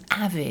was an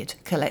avid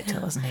collector,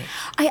 wasn't he?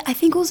 I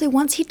think also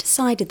once he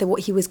decided that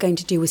what he was going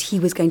to do was he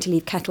was going to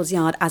leave Kettle's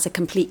Yard as a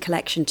complete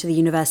collection to the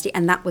university,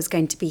 and that was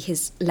going to be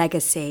his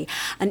legacy.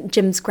 And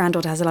Jim's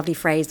granddaughter has a lovely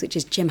phrase, which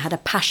is Jim had a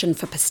passion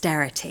for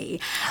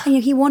posterity.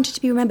 And he wanted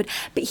to be remembered.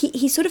 But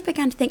he sort of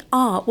began to think,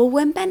 well,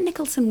 when Ben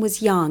Nicholson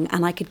was young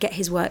and I could get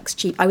his works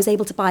cheap, I was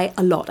able to buy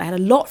a lot. I had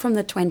a lot from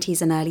the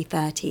 20s and early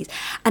 30s.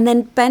 And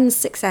then Ben's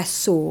success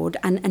soared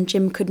and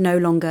Jim could no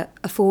longer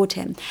afford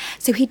him.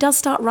 So he does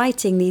start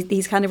writing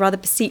these kind of rather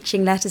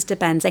beseeching letters to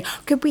Ben saying,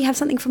 could we have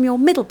something from your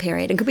middle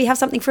period? And could we have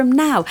something from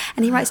now?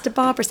 And he writes to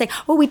Barbara saying,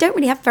 we don't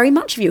really have very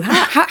much of you.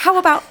 How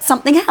about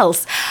something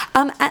else?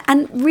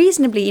 And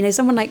reasonably,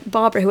 someone like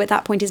Barbara, who at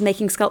that point is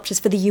making sculptures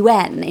for the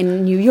UN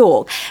in New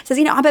York, says,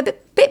 I'm a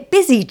bit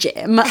busy,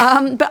 Jim,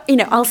 but,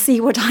 I'll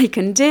see what I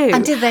can do.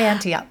 And did they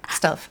ante up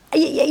stuff?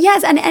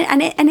 Yes, and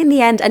in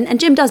the end, and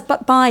Jim does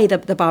buy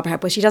the Barbara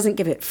Hepworth. She doesn't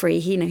give it free.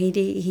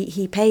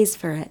 He pays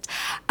for it.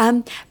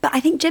 But I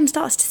think Jim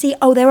starts to see,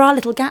 there are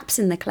little gaps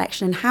in the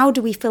collection, and how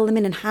do we fill them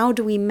in, and how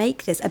do we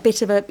make this a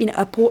bit of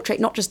a portrait,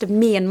 not just of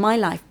me and my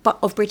life, but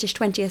of British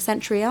 20th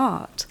century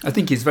art? I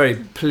think he's very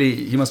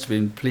pleased. He must have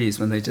been pleased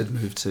when they did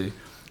move to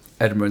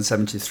Edinburgh in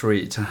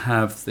 1973 to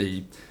have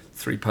the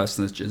three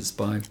personages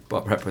by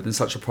Barbara Hepworth in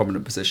such a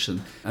prominent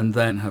position, and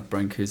then have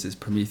Brancusi's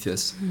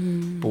Prometheus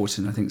bought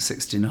in, I think,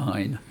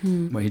 1969,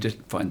 where he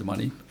did find the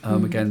money,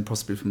 again,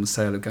 possibly from the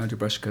sale of Gaudio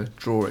Brescia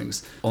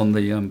drawings on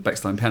the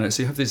Bechstein piano.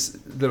 So you have this,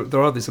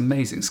 there are these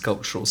amazing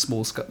sculptural,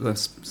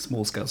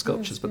 small-scale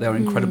sculptures, but they are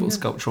incredible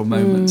sculptural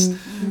moments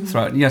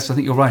throughout. And yes, I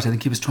think you're right. I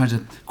think he was trying to,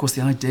 of course,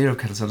 the idea of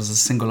Kettle's Yard as a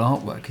single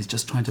artwork is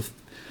just trying to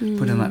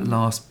put in that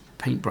last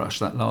paintbrush,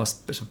 that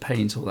last bit of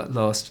paint, or that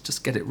last,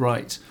 just get it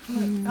right.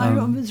 I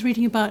was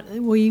reading about,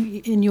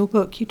 in your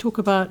book, you talk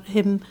about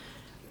him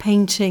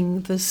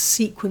painting the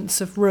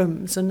sequence of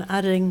rooms and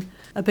adding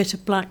a bit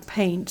of black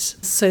paint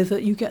so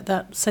that you get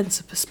that sense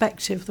of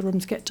perspective. The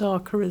rooms get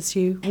darker as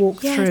you walk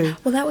through.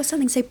 Well, that was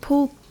something. So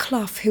Paul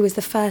Clough, who was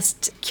the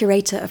first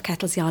curator of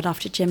Kettle's Yard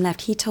after Jim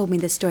left, he told me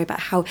this story about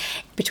how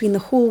between the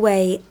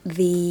hallway,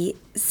 the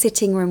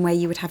sitting room where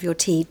you would have your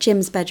tea,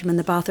 Jim's bedroom and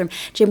the bathroom,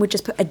 Jim would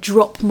just put a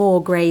drop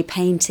more grey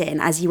paint in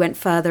as you went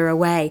further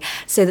away,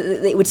 so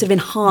that it would sort of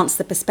enhance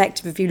the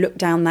perspective if you look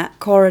down that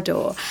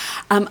corridor.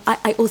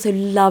 I also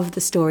love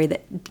the story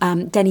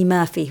that Denny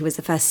Murphy, who was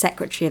the first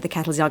secretary of the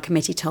Kettle's Yard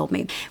Committee, told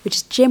me, which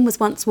is Jim was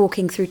once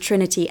walking through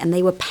Trinity and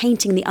they were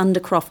painting the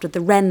undercroft of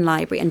the Wren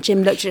Library, and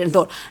Jim looked at it and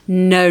thought,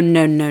 no.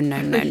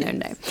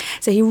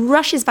 So he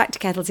rushes back to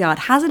Kettle's Yard,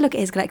 has a look at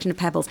his collection of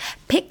pebbles,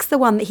 picks the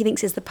one that he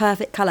thinks is the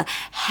perfect colour,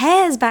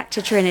 hares back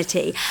to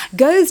Trinity,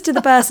 goes to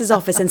the bursar's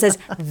office and says,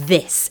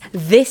 this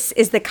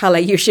is the colour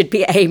you should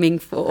be aiming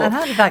for. And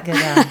how did that go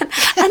down?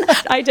 And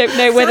I don't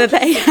know whether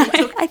they...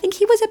 I think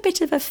he was a bit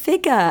of a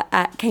figure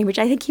at Cambridge.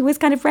 I think he was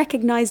kind of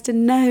recognised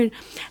and known.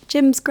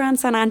 Jim's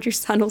grandson, Andrew's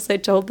son, also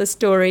told the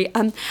story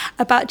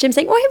about Jim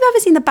saying, have you ever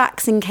seen the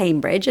backs in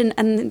Cambridge?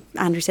 And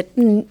Andrew said,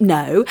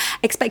 no,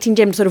 expecting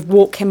Jim to sort of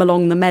walk him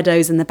along the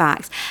meadows and the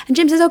backs. And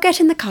Jim says, get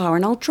in the car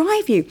and I'll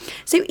drive you.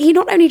 So he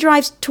not only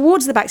drives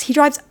towards the backs, he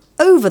drives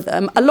over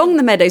them, along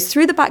the meadows,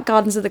 through the back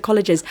gardens of the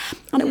colleges.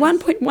 And at one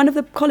point, one of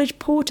the college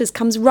porters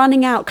comes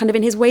running out, kind of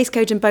in his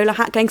waistcoat and bowler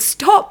hat, going,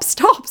 stop,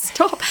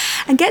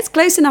 and gets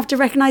close enough to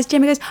recognise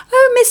Jim and goes,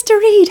 Mr.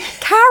 Reed,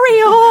 carry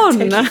on.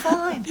 Totally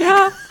fine.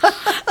 Yeah.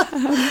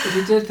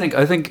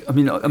 I think,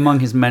 among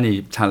his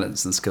many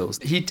talents and skills,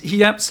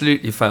 he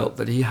absolutely felt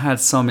that he had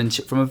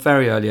from a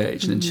very early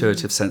age, an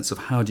intuitive sense of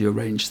how do you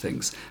arrange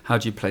things, how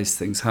do you place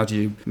things, how do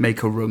you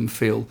make a room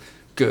feel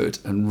good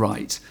and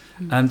right.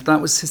 And that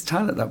was his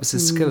talent, that was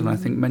his skill, and I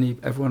think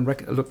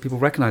people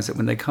recognise it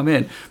when they come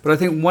in. But I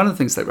think one of the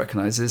things they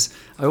recognise is,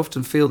 I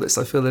often feel this,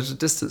 I feel there's a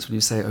distance when you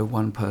say,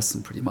 one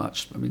person pretty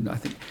much. I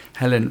think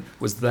Helen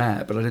was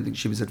there, but I don't think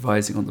she was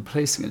advising on the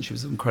placing, and she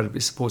was incredibly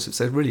supportive.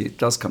 So it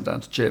does come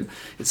down to Jim.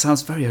 It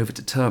sounds very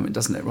overdetermined,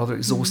 doesn't it? Rather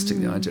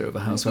exhausting, the idea of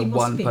a house where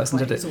one person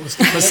did it.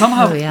 But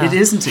somehow it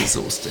isn't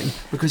exhausting,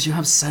 because you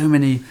have so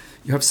many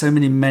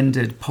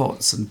mended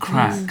pots and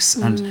cracks,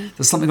 and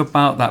there's something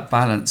about that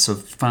balance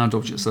of found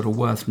objects that are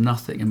worth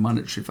nothing in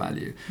monetary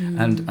value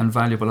and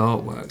valuable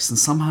artworks. And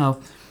somehow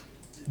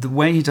the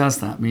way he does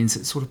that means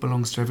it sort of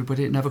belongs to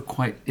everybody. It never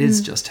quite is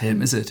just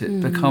him, is it?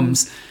 It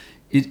becomes,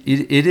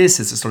 It is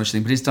his astonishing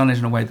thing, but he's done it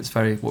in a way that's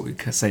very, what we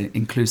could say,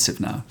 inclusive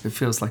now. It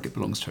feels like it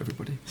belongs to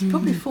everybody. He's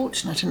probably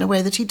fortunate in a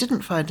way that he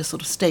didn't find a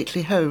sort of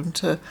stately home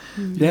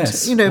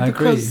Yes, you know, I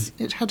because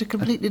agree. it had a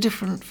completely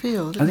different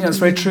feel. I think that's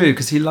very true,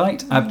 because he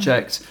liked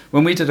abject.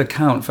 When we did a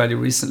count fairly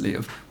recently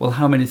of, well,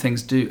 how many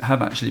things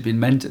have actually been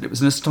mended, it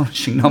was an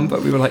astonishing number.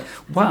 We were like,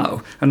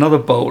 wow, another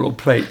bowl or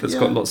plate that's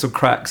got lots of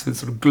cracks with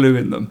sort of glue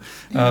in them.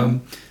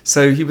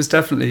 So he was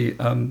definitely,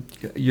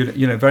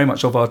 very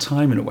much of our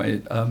time in a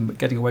way,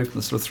 getting away from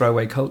the sort of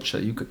throwaway culture.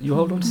 You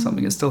hold on to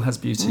something, it still has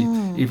beauty,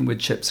 even with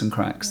chips and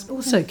cracks.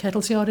 Also,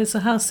 Kettle's Yard is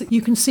a house that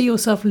you can see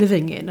yourself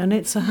living in, and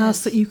it's a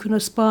house that you can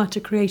aspire to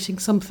creating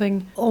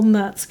something on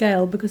that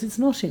scale, because it's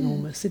not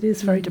enormous, it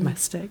is very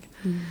domestic.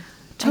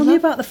 Tell me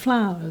about the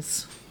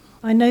flowers.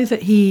 I know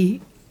that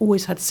he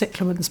always had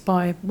cyclamens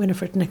by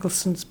Winifred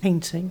Nicholson's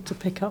painting to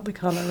pick up the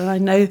colour, and I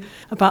know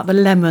about the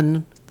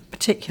lemon, the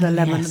particular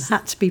lemon that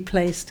had to be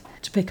placed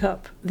to pick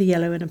up the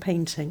yellow in a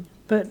painting.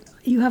 But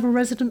you have a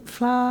resident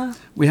flower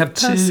We have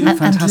two person.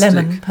 fantastic... And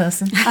lemon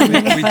person. we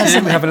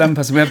do. We have a lemon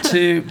person. We have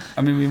two...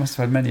 I mean, we must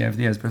have had many over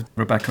the years, but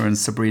Rebecca and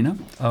Sabrina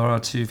are our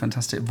two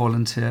fantastic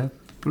volunteer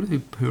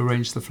people who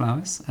arrange the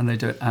flowers, and they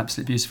do it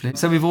absolutely beautifully.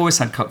 So we've always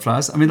had cut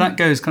flowers. I mean, that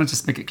goes, kind of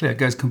just to make it clear, it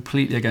goes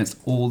completely against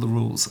all the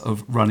rules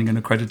of running an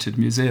accredited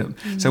museum.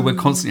 So we're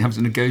constantly having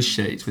to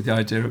negotiate with the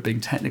idea of being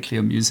technically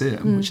a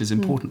museum, which is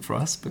important for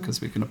us because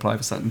we can apply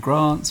for certain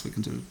grants, we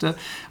can do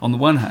on the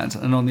one hand,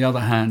 and on the other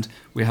hand,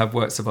 we have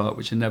works of art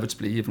which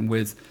inevitably, even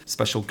with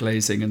special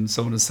glazing and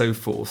so on and so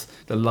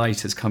forth, the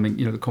light is coming,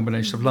 the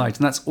combination of light,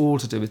 and that's all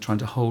to do with trying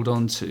to hold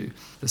on to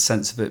the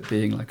sense of it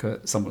being like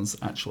someone's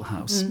actual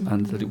house,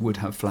 and that it would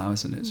have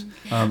flowers in it.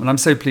 And I'm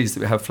so pleased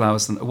that we have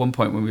flowers. And at one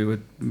point when we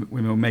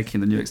were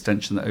making the new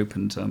extension that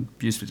opened,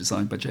 beautifully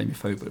designed by Jamie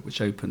Fobert, which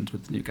opened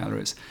with the new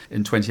galleries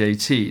in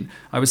 2018,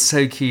 I was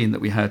so keen that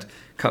we had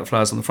cut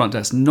flowers on the front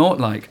desk, not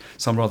like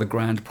some rather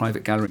grand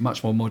private gallery,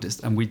 much more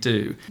modest, and we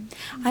do.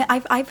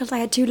 I felt I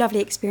had two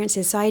lovely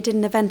experiences. So I did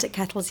an event at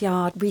Kettle's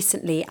Yard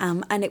recently,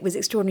 and it was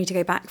extraordinary to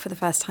go back for the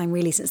first time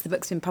really since the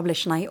book's been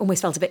published, and I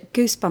almost felt a bit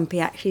goosebumpy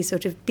actually,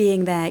 sort of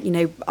being there,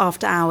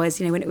 after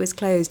hours, when it was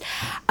closed.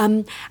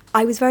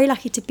 I was very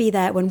lucky to be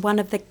there when one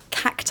of the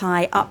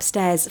cacti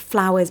upstairs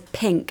flowers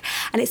pink,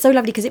 and it's so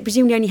lovely because it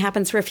presumably only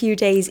happens for a few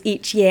days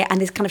each year, and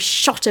this kind of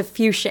shot of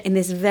fuchsia in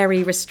this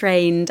very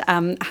restrained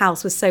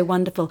house was so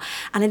wonderful.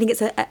 And I think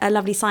it's a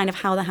lovely sign of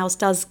how the house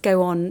does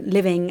go on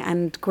living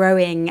and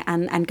growing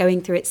and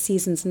going through its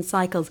seasons and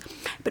cycles.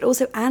 But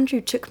also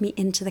Andrew took me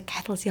into the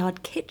Kettle's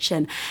Yard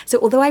kitchen. So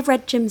although I've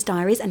read Jim's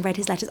diaries and read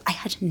his letters, I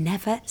had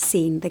never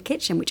seen the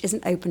kitchen, which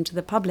isn't open to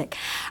the public.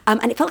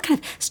 And it felt kind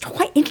of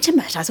quite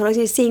intimate. I thought I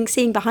was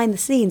seeing behind the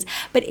scenes.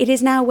 But it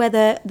is now where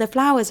the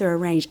flowers are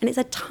arranged. And it's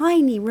a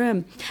tiny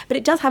room. But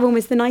it does have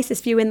almost the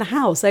nicest view in the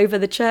house over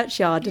the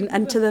churchyard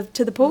and to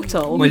the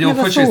portal. Well, you're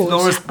never pushing thought.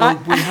 Laura's.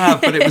 Well, we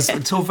have, but it was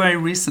until very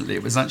recently.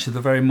 It was actually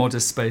the very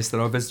modest space that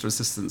our visitor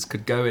assistants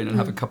could go in and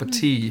have a cup of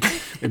tea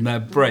in their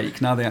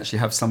break. Now they actually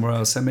have somewhere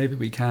else, so maybe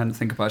we can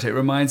think about it. It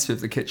reminds me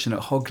of the kitchen at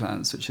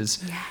Hoglands, which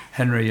is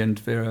Henry and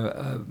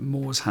Vera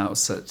Moore's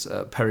house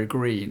at Perry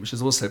Green, which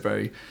is also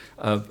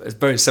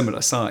very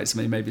similar size.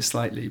 I mean, maybe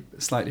slightly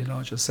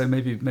larger. So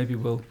maybe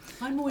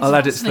I'm always I'll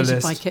add it to the fascinated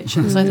list. by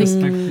kitchens, I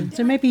think.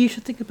 So maybe you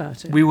should think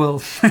about it. We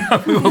will.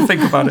 We will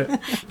think about it. I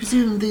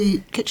presume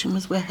the kitchen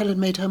was where Helen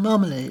made her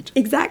marmalade.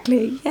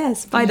 Exactly,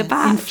 yes, by the In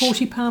batch.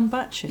 £40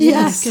 batches.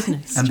 Yes. Oh,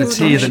 goodness. And the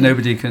tea that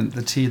nobody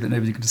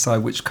can decide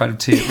which kind of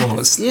tea it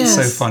was. Yes.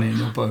 It's so funny in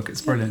your book.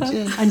 It's brilliant.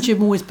 And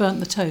Jim always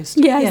burnt the toast.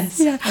 Yes,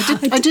 yeah.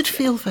 I did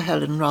feel for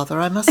Helen rather,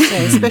 I must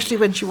say, especially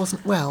when she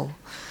wasn't well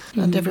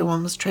and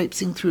everyone was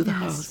traipsing through the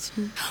house.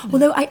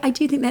 Although I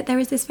do think that there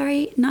is this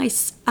very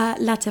nice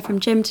letter from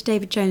Jim to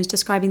David Jones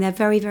describing their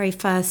very, very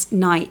first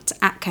night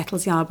at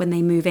Kettle's Yard when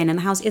they move in, and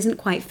the house isn't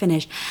quite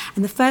finished.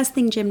 And the first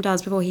thing Jim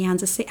does before he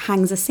hangs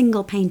a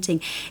single painting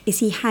is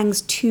he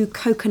hangs 2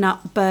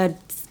 coconut bird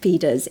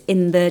feeders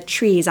in the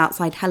trees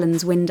outside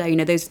Helen's window,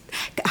 those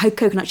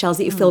coconut shells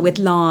that you fill with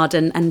lard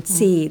and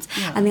seeds.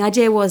 Yeah. And the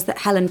idea was that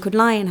Helen could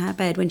lie in her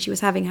bed when she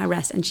was having her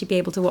rest and she'd be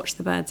able to watch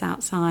the birds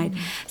outside.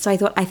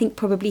 So I think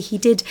probably he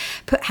did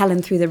put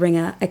Helen through the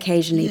ringer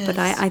occasionally, but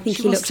I think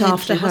he looked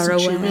after her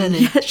away.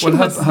 Really?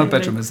 Her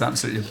bedroom was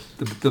absolutely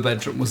the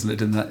bedroom, wasn't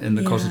it, in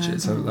the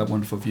cottages? So that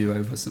wonderful view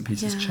over St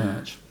Peter's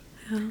Church.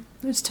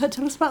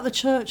 Tell us about the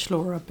church,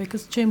 Laura,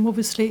 because Jim,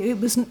 obviously,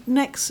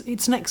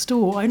 it's next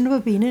door. I've never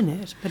been in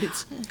it, but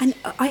it's... And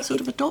I sort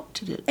of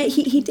adopted it.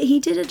 He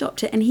did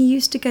adopt it, and he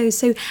used to go,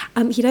 so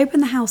he'd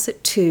open the house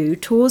at 2,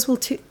 tours will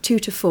 2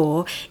 to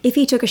 4. If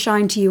he took a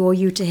shine to you or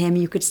you to him,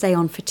 you could stay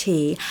on for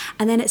tea.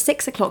 And then at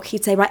 6 o'clock,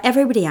 he'd say, right,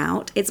 everybody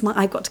out,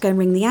 I've got to go and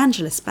ring the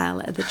Angelus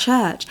bell at the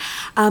church,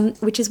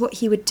 which is what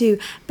he would do.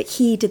 But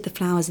he did the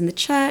flowers in the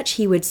church,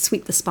 he would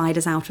sweep the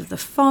spiders out of the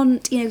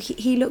font,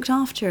 he looked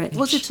after it.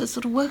 Was it a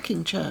sort of working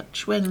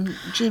church when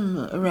Jim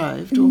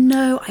arrived? Or?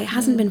 No, it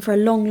hasn't been for a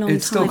long, long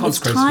it's time. Still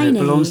consecrated. It's tiny.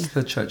 It belongs to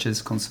the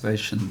Church's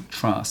Conservation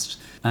Trust.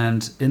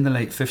 And in the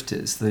late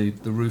 50s,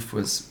 the roof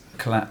was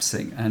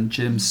collapsing, and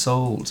Jim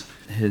sold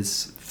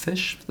his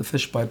fish, the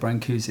fish by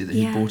Brancusi that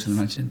he Yes. bought in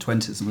the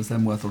 1920s and was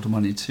then worth a lot of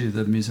money to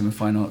the Museum of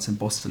Fine Arts in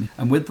Boston.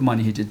 And with the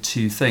money, he did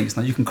two things.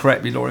 Now, you can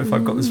correct me, Laura, if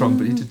I've got this wrong,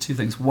 but he did two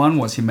things. One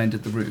was he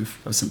mended the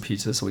roof of St.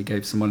 Peter's, so he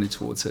gave some money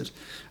towards it.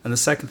 And the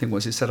second thing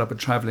was he set up a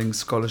travelling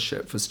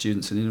scholarship for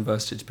students in the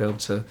university to be able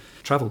to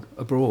travel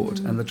abroad.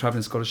 And the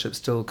travelling scholarship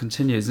still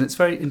continues. And it's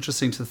very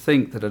interesting to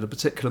think that at a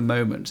particular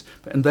moment,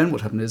 and then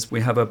what happened is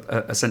we have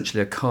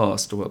essentially a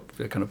cast or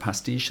a kind of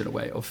pastiche in a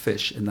way of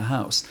fish in the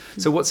house.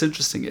 So what's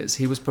interesting is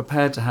he was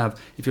prepared to have,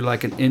 if you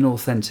like, an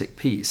inauthentic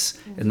piece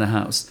in the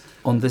house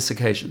on this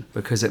occasion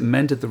because it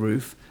mended the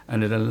roof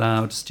and it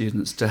allowed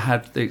students to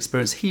have the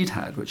experience he'd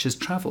had, which is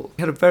travel.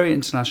 He had a very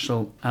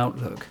international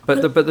outlook.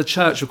 But the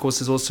church, of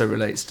course, also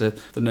relates to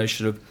the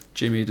notion of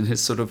Jim Eade and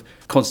his sort of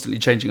constantly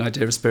changing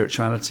idea of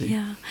spirituality.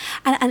 Yeah.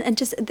 And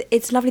just,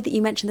 it's lovely that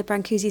you mentioned the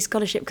Brancusi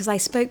Scholarship, because I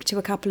spoke to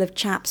a couple of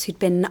chaps who'd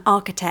been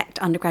architect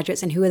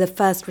undergraduates and who were the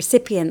first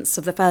recipients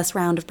of the first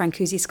round of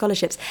Brancusi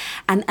scholarships.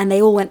 And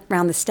they all went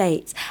around the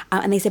States.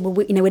 And they said, well,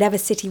 whatever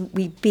city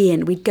we'd be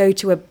in, we'd go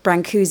to a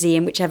Brancusi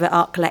in whichever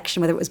art collection,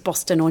 whether it was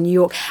Boston or New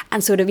York,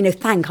 and sort of,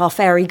 thank our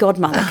fairy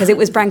godmother, because it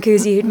was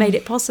Brancusi who'd made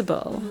it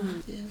possible.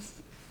 Yes.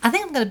 I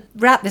think I'm going to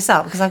wrap this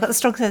up because I've got the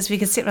strong sense we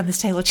can sit around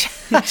this table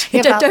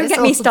chatting about Don't this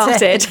get me all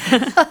day.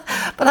 started.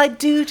 But I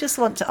do just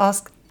want to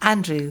ask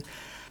Andrew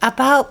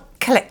about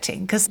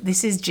collecting, because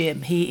this is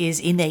Jim. He is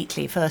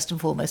innately, first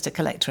and foremost, a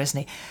collector, isn't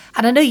he?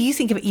 And I know you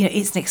think of it,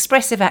 it's an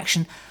expressive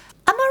action.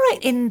 Am I right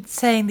in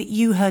saying that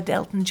you heard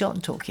Elton John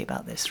talking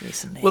about this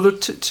recently? Well, there are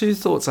two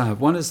thoughts I have.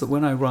 One is that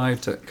when I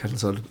arrived at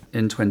Kettle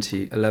in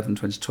 2011,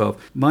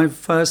 2012, my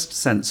first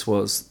sense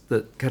was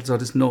that Kettle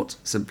is not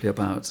simply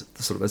about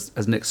the sort of,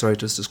 as Nick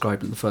Sorotas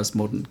described in the first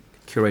modern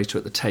curator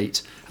at the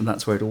Tate, and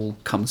that's where it all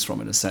comes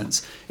from in a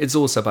sense. It's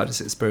also about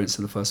his experience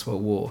in the First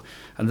World War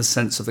and the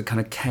sense of the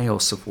kind of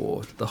chaos of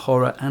war, the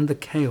horror and the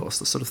chaos,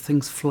 the sort of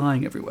things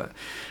flying everywhere.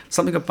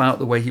 Something about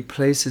the way he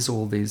places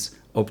all these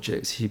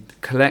objects, he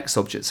collects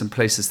objects and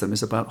places them,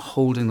 is about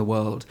holding the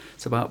world,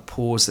 it's about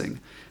pausing,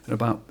 and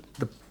about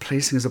the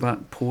placing is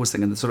about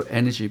pausing and the sort of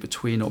energy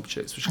between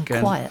objects, which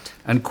again,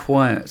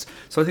 quiet.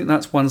 So I think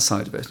that's one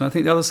side of it. And I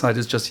think the other side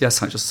is just,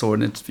 yes, I just saw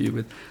an interview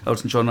with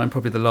Elton John. I'm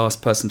probably the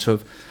last person to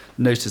have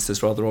noticed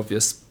this rather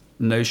obvious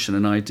notion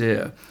and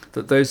idea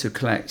that those who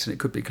collect, and it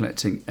could be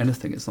collecting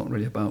anything, it's not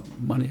really about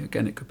money,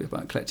 again, it could be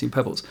about collecting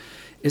pebbles,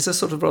 is a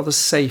sort of rather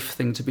safe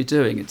thing to be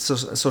doing. It's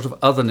a sort of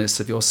otherness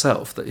of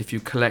yourself, that if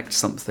you collect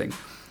something,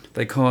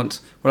 they can't...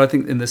 Well, I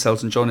think in this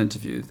Elton John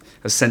interview,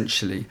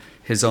 essentially,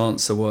 his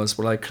answer was,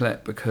 well, I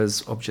collect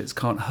because objects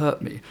can't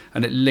hurt me.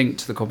 And it linked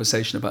to the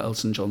conversation about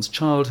Elton John's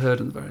childhood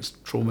and the various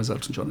traumas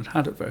Elton John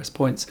had at various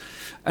points.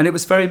 And it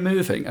was very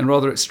moving and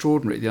rather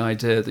extraordinary, the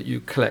idea that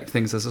you collect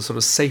things as a sort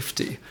of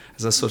safety,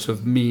 as a sort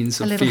of means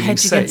of feeling safe. A little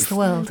hedge against the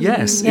world.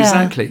 Yes, Yeah.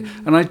 exactly.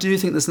 And I do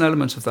think there's an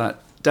element of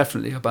that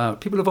definitely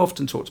about... People have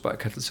often talked about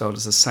Kettle's Yard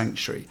as a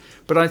sanctuary,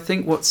 but I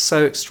think what's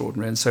so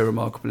extraordinary and so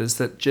remarkable is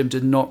that Jim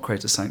did not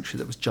create a sanctuary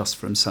that was just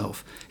for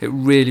himself. It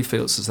really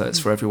feels as though it's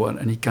for everyone,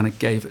 and he kind of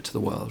gave it to the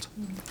world.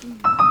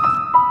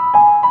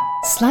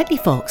 Slightly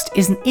Foxed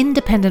is an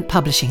independent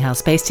publishing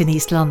house based in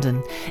East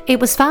London. It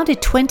was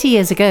founded 20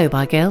 years ago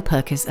by Gail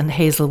Purkis and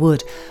Hazel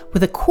Wood,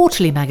 with a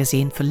quarterly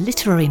magazine for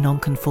literary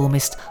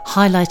nonconformists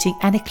highlighting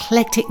an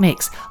eclectic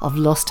mix of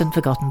lost and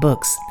forgotten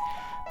books.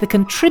 The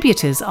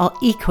contributors are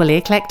equally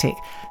eclectic.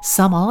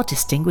 Some are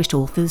distinguished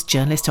authors,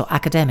 journalists or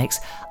academics.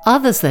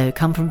 Others, though,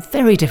 come from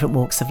very different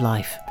walks of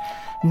life.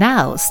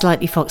 Now,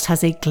 Slightly Foxed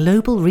has a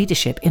global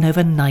readership in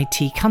over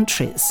 90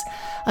 countries.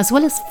 As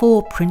well as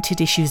 4 printed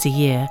issues a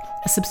year,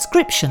 a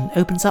subscription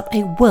opens up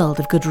a world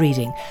of good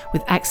reading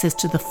with access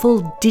to the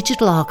full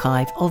digital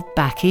archive of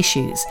back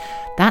issues.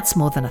 That's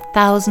more than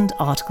 1,000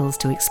 articles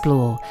to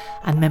explore,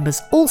 and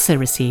members also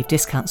receive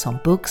discounts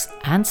on books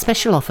and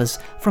special offers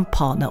from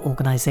partner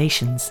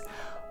organisations.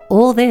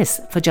 All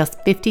this for just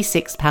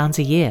 £56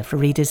 a year for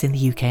readers in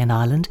the UK and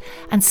Ireland,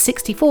 and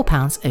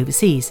 £64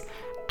 overseas.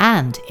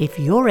 And if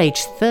you're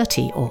aged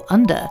 30 or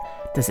under,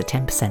 there's a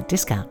 10%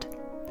 discount.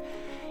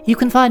 You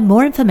can find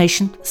more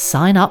information,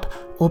 sign up,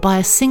 or buy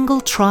a single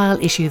trial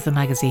issue of the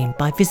magazine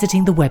by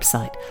visiting the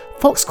website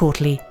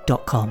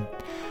foxquarterly.com.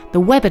 The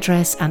web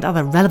address and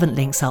other relevant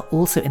links are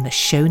also in the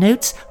show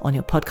notes on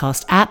your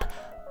podcast app,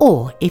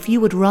 or if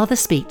you would rather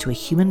speak to a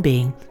human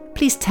being,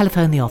 please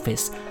telephone the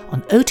office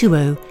on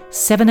 020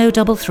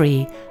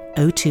 7033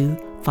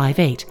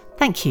 0258.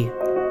 Thank you.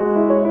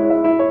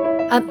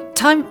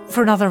 Time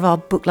for another of our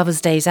Book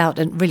Lovers' Days out,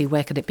 and really,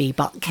 where could it be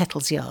but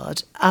Kettle's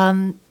Yard?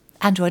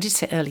 Andrew, I did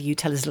say earlier, you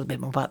tell us a little bit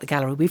more about the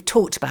gallery. We've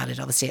talked about it,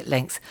 obviously, at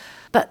length.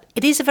 But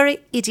it is a very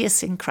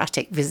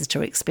idiosyncratic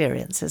visitor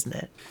experience, isn't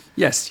it?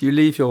 Yes, you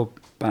leave your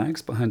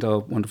bags behind our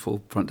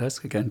wonderful front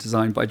desk, again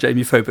designed by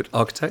Jamie Fobert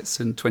Architects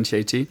in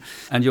 2018,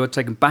 and you're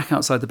taken back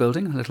outside the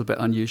building, a little bit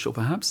unusual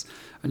perhaps,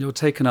 and you're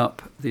taken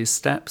up these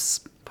steps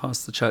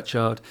past the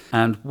churchyard,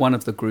 and one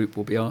of the group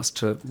will be asked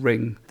to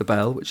ring the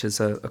bell, which is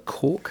a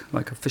cork,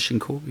 like a fishing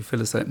cork. You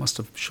feel as though it must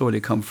have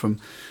surely come from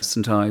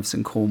St Ives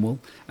in Cornwall.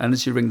 And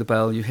as you ring the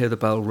bell, you hear the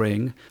bell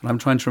ring. And I'm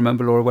trying to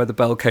remember, Laura, where the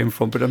bell came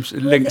from, but it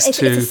links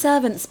to... It's a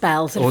servant's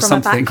bell, sort of or from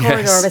a something, back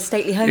corridor yes. of a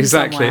stately home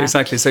Exactly, somewhere.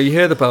 exactly. So you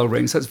hear the bell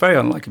ring. So it's very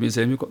unlike a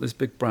museum. You've got these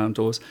big brown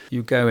doors.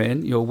 You go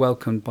in, you're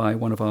welcomed by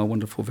one of our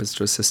wonderful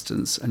visitor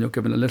assistants, and you're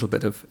given a little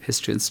bit of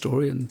history and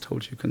story and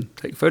told you can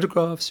take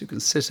photographs, you can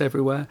sit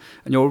everywhere,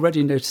 and you're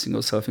already noticing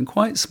yourself in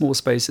quite small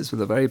spaces with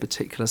a very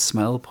particular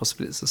smell.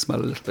 Possibly it's a smell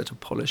a little bit of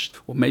polished,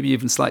 or maybe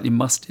even slightly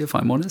musty, if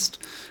I'm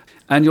honest.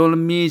 And you'll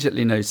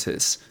immediately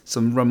notice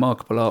some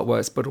remarkable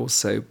artworks, but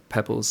also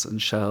pebbles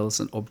and shells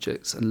and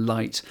objects and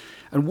light.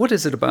 And what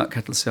is it about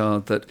Kettle's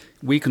Yard that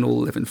we can all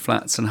live in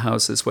flats and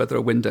houses where there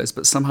are windows,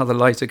 but somehow the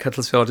light at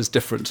Kettle's Yard is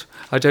different?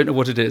 I don't know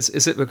what it is.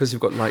 Is it because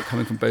you've got light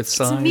coming from both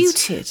sides? It's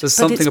muted, There's but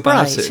something it's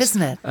about bright, it,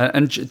 isn't it?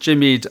 And Jim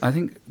Mead, I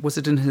think, was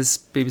it in his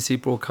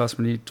BBC broadcast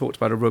when he talked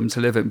about a room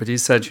to live in? But he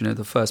said,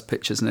 the first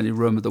pictures in any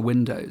room are the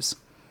windows.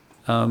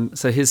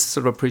 So his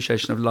sort of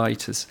appreciation of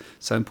light is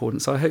so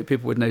important. So I hope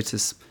people would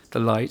notice the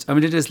light. I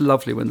mean, it is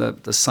lovely when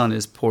the sun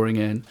is pouring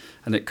in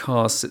and it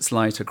casts its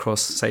light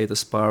across, say, the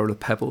spiral of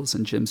pebbles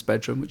in Jim's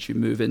bedroom, which you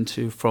move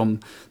into from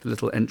the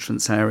little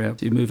entrance area.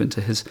 You move into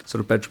his sort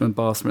of bedroom and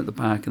bathroom at the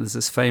back, and there's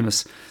this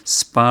famous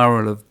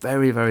spiral of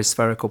very, very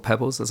spherical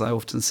pebbles, as I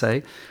often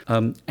say.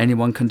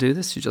 Anyone can do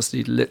this. You just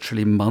need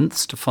literally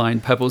months to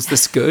find pebbles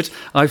this good.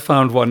 I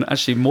found one,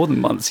 actually more than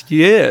months,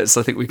 years,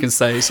 I think we can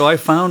say. So I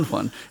found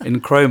one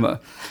in Cromer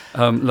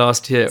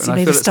last year, and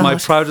I feel it's my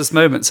proudest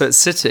moment. So it's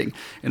sitting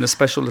in a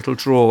special little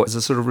drawer as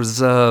a sort of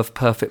reserve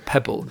perfect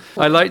pebble.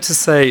 I like to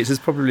say it is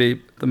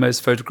probably the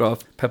most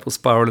photographed pebble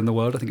spiral in the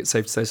world. I think it's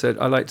safe to say so.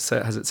 I like to say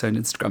it has its own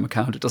Instagram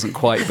account. It doesn't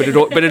quite, but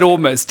it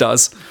almost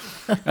does.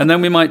 And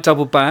then we might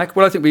double back.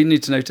 Well, I think we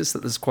need to notice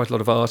that there's quite a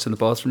lot of art in the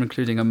bathroom,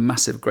 including a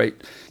massive, great,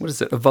 what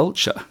is it, a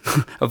vulture?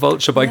 A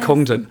vulture by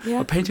Congdon.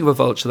 Yeah. A painting of a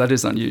vulture, that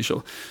is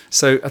unusual.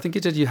 So I think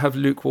you have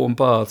lukewarm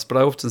baths, but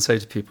I often say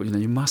to people,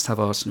 you must have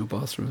art in your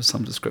bathroom of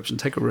some description.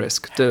 Take a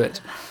risk, do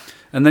it.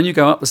 And then you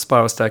go up the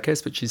spiral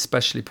staircase, which he's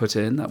specially put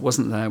in. That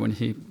wasn't there when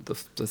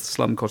the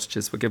slum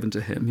cottages were given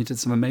to him. He did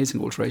some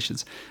amazing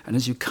alterations. And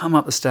as you come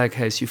up the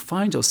staircase, you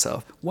find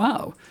yourself,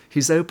 wow,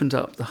 he's opened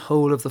up the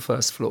whole of the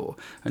first floor.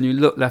 And you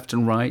look left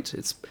and right.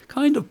 It's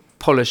kind of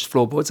polished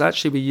floorboards.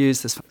 Actually, we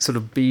use this sort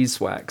of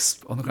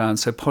beeswax on the ground,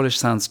 so polish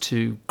sounds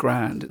too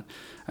grand.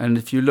 And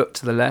if you look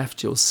to the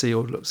left, you'll see,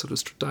 or look sort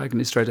of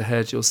diagonally straight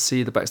ahead, you'll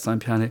see the Bechstein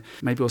piano.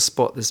 Maybe you'll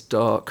spot this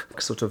dark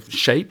sort of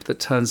shape that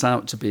turns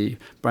out to be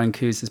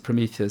Brancusi's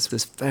Prometheus,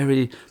 this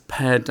very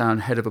pared down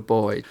head of a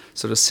boy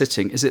sort of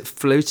sitting. Is it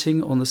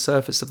floating on the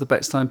surface of the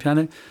Bechstein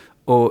piano?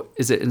 Or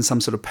is it in some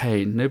sort of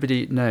pain?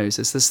 Nobody knows.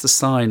 Is this the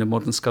sign of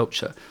modern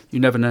sculpture? You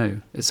never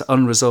know. It's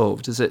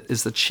unresolved.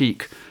 Is the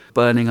cheek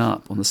burning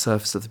up on the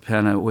surface of the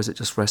piano, or is it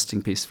just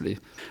resting peacefully?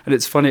 And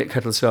it's funny at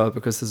Kettle's Yard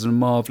because there's a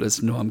marvellous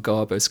Noam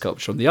Garbo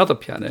sculpture on the other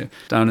piano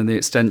down in the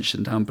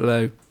extension down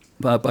below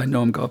by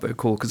Noam Garbo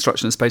called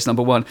Construction in Space No.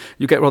 1.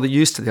 You get rather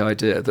used to the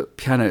idea that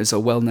pianos are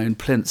well-known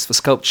plinths for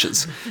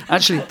sculptures.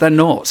 Actually, they're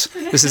not.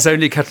 This is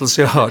only Kettle's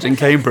Yard in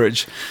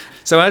Cambridge.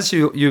 So as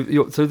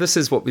so this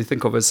is what we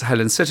think of as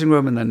Helen's sitting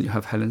room, and then you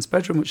have Helen's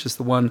bedroom, which is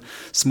the one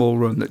small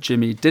room that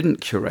Jimmy didn't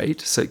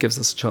curate, so it gives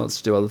us a chance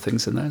to do other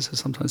things in there. So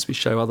sometimes we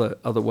show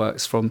other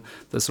works from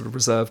the sort of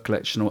reserve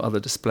collection or other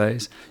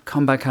displays.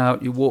 Come back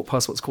out, you walk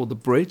past what's called the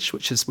bridge,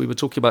 which is, I was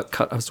talking about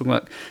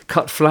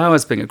cut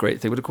flowers being a great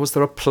thing, but of course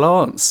there are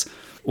plants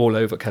all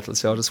over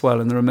Kettle's Yard as well,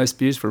 and they're a most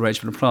beautiful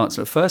arrangement of plants.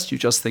 And at first you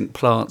just think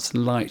plants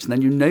and light, and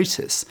then you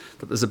notice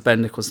that there's a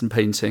Ben Nicholson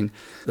painting.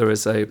 There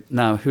is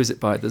who is it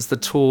by? There's the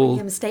tall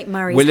William State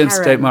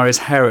Murray's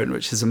Heron,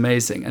 which is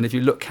amazing. And if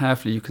you look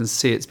carefully, you can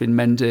see it's been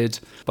mended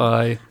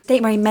by...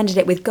 State Murray mended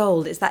it with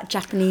gold. It's that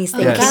Japanese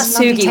thing, Yes.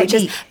 kintsugi, which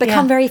has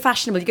become very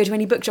fashionable. You go to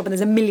any bookshop and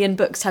there's a million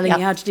books telling you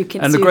how to do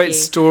kintsugi. And the great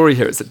story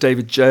here is that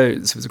David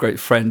Jones, who was a great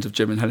friend of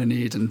Jim and Helen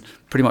Ede and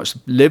pretty much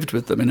lived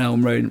with them in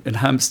Elm Road in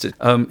Hampstead,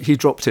 he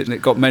dropped it and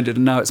it got mended,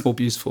 and now it's more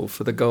beautiful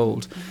for the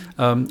gold.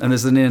 And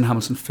there's an Ian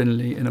Hamilton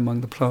Finlay in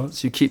among the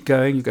plants. You keep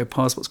going, you go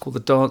past what's called the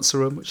dancer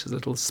room, which is a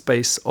little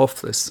space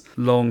off this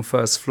long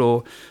first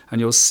floor,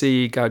 and you'll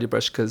see Gaudi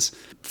Breška's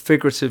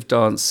figurative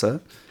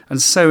dancer.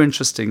 And so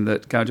interesting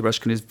that Gaudi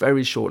Breška, in his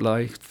very short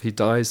life, he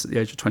dies at the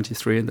age of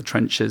 23 in the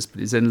trenches,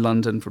 but he's in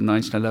London from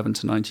 1911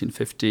 to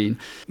 1915,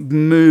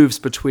 moves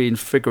between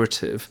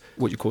figurative,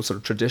 what you call sort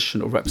of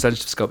traditional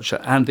representative sculpture,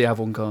 and the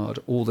avant-garde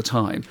all the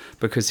time,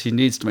 because he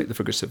needs to make the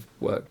figurative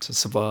work to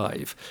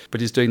survive.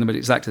 But he's doing them at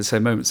exactly the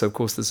same moment. So, of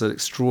course, there's an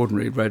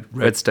extraordinary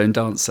red stone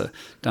dancer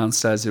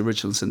downstairs, the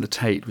originals in the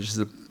Tate, which is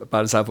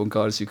about as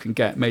avant-garde as you can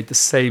get, made the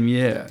same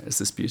year as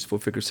this beautiful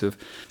figurative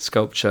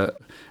sculpture.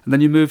 And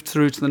then you move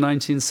through to the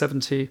 1970s,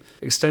 1870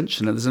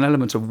 extension. And there's an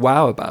element of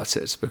wow about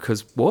it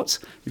because what?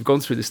 You've gone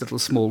through these little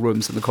small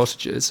rooms in the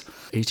cottages,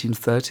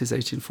 1830s,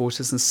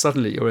 1840s, and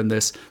suddenly you're in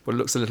this, what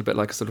looks a little bit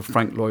like a sort of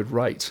Frank Lloyd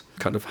Wright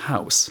kind of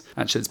house.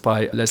 Actually, it's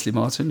by Leslie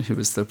Martin, who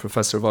was the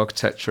professor of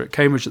architecture at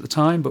Cambridge at the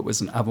time, but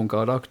was an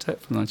avant-garde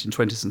architect from the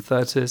 1920s and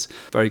 30s,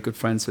 very good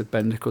friends with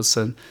Ben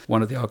Nicholson,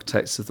 one of the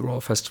architects of the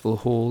Royal Festival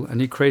Hall,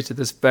 and he created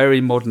this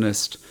very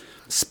modernist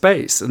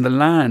space, and the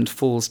land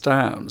falls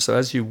down. So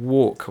as you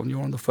walk, when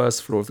you're on the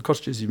first floor of the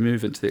cottages, you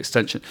move into the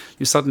extension,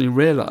 you suddenly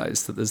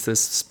realise that there's this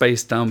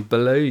space down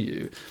below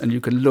you, and you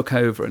can look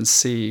over and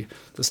see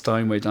the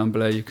Steinway down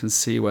below. You can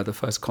see where the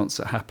first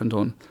concert happened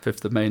on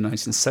 5th of May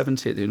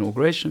 1970 at the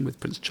inauguration with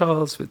Prince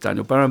Charles, with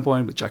Daniel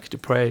Barenboim, with Jackie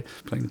Dupre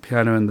playing the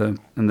piano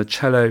and the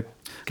cello.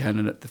 Again,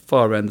 and at the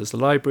far end there's the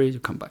library. You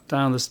come back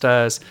down the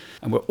stairs,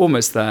 and we're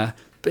almost there.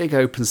 Big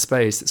open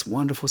space, this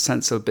wonderful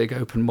sense of big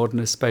open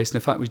modernist space. And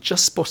in fact, we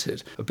just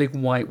spotted a big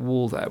white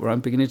wall there where I'm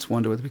beginning to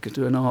wonder whether we could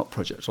do an art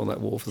project on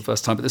that wall for the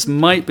first time. But this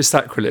might be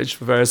sacrilege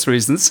for various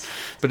reasons.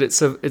 But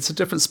it's a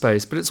different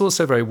space. But it's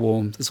also very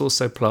warm. There's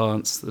also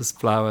plants, there's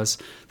flowers,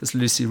 there's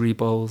Lucy Ree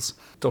bowls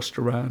dotted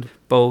around.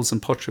 Bowls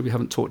and pottery we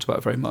haven't talked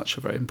about very much,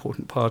 a very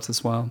important part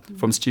as well,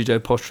 from studio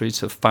pottery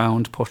to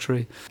found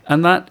pottery.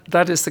 And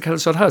that is the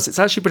Kettle house. It's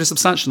actually pretty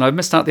substantial. I've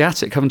missed out the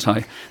attic, haven't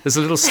I? There's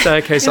a little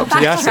staircase up to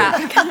the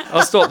attic.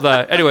 I'll stop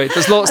there. Anyway,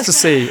 there's lots to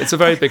see. It's a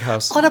very big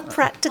house. On a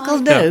practical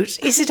note,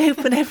 is it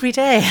open every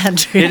day,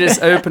 Andrew? It is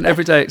open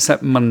every day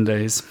except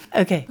Mondays.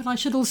 Okay. But I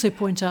should also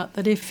point out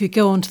that if you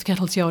go onto the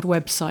Kettle's Yard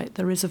website,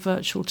 there is a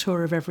virtual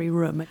tour of every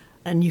room.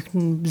 And you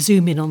can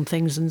zoom in on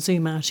things and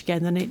zoom out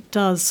again. And it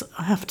does,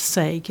 I have to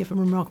say, give a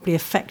remarkably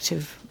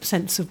effective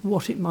sense of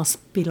what it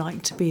must be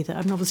like to be there.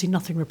 I mean, obviously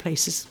nothing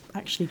replaces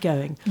actually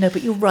going. No,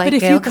 but you're right, but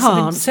if Gail, you 'cause I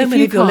mean, can't, so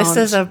many of your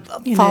listeners are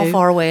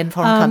far away in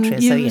foreign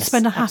countries. You so yes,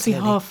 spend a happy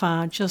absolutely. half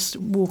hour just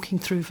walking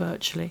through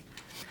virtually.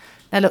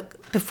 Now,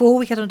 look, before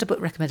we get on to book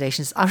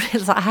recommendations, I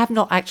realise I have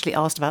not actually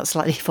asked about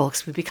Slightly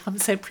Fox. We've become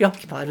so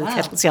preoccupied with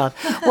Kettle's Yard.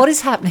 What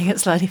is happening at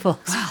Slightly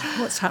Fox?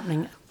 What's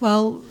happening?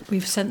 Well,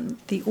 we've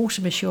sent the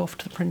autumn issue off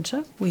to the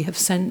printer. We have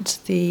sent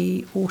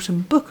the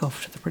autumn book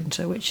off to the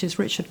printer, which is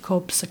Richard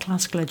Cobb's A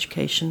Classical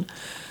Education,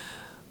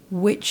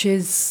 which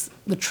is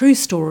the true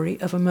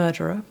story of a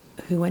murderer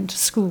who went to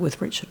school with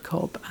Richard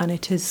Cobb, and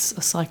it is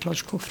a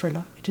psychological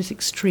thriller. It is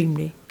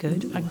extremely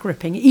good and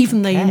gripping.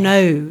 Even though you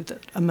know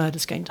that a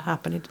murder's going to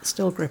happen, it's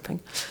still gripping.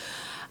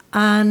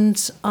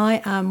 And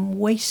I am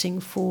waiting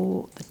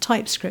for the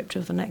typescript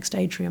of the next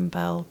Adrian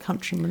Bell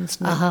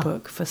Countryman's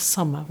Notebook for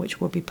summer, which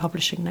we'll be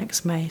publishing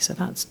next May, so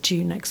that's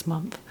due next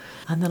month.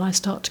 And then I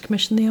start to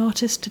commission the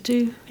artist to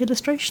do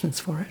illustrations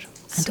for it.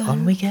 And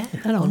on we go.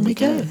 And on we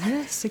go.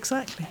 Yes,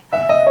 exactly.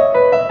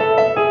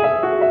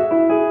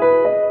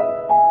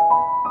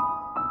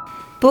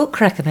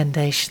 Book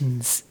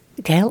recommendations.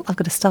 Gail, I've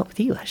got to start with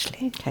you,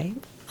 actually. Okay.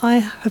 I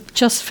have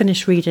just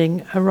finished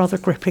reading a rather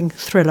gripping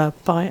thriller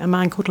by a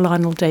man called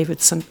Lionel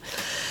Davidson,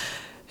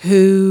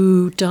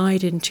 who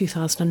died in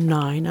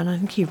 2009, and I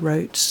think he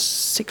wrote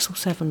 6 or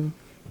 7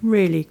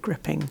 really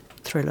gripping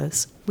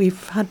thrillers.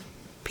 We've had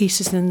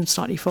pieces in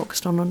Slightly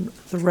Foxed on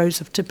The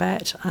Rose of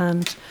Tibet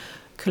and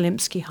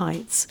Kolinsky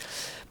Heights,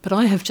 but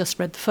I have just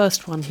read the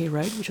first one he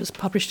wrote, which was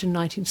published in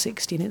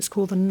 1960, and it's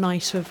called The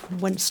Night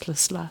of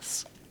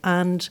Wenceslas.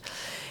 And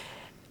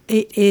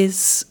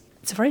it's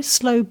a very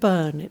slow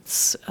burn.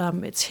 Its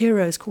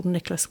hero is called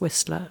Nicholas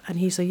Whistler, and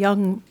he's a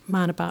young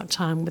man about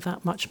town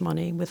without much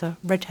money, with a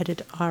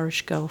red-headed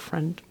Irish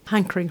girlfriend,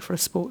 hankering for a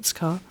sports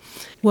car.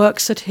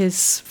 Works at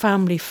his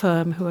family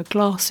firm, who are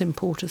glass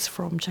importers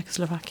from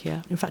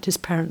Czechoslovakia. In fact, his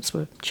parents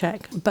were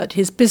Czech. But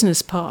his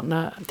business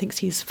partner thinks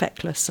he's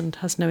feckless and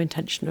has no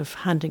intention of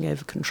handing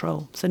over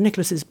control. So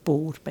Nicholas is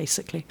bored,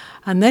 basically.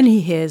 And then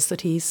he hears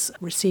that he's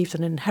received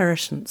an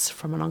inheritance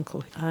from an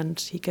uncle, and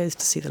he goes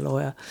to see the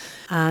lawyer.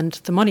 And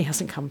the money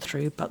hasn't come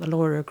through, but the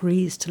lawyer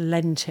agrees to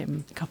lend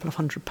him a couple of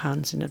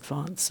 £100 in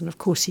advance. And of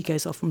course he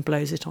goes off and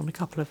blows it on a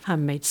couple of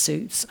handmade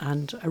suits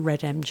and a red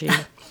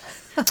MG.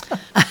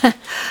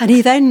 And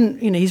he then,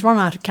 he's run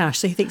out of cash,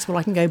 so he thinks, well,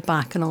 I can go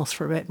back and ask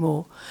for a bit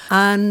more.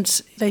 And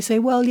they say,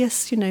 well,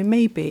 yes,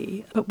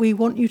 maybe, but we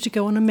want you to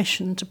go on a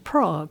mission to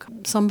Prague.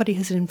 Somebody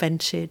has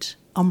invented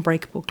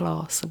unbreakable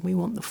glass, and we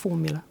want the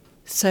formula.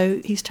 So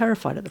he's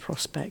terrified at the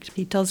prospect.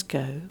 He does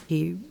go.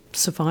 He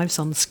survives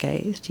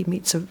unscathed. He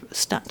meets a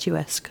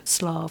statuesque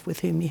Slav with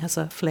whom he has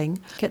a fling,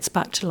 gets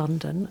back to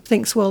London,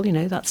 thinks, well,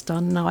 that's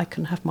done, now I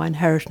can have my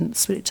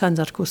inheritance. But it turns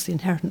out, of course, the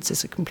inheritance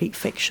is a complete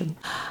fiction.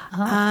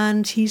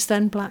 And he's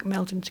then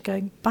blackmailed into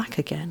going back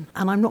again.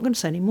 And I'm not going to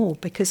say any more,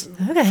 because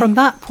from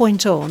that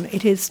point on,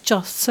 it is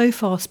just so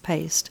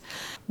fast-paced.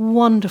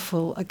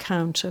 Wonderful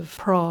account of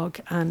Prague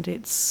and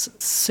its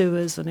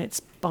sewers and its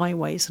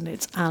byways and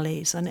its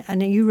alleys.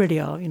 And you really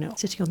are,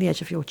 sitting on the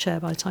edge of your chair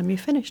by the time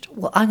you've finished.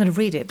 Well, I'm going to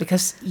read it,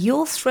 because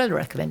your thriller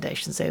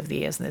recommendations over the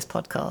years in this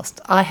podcast,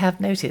 I have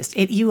noticed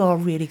you are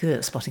really good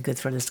at spotting good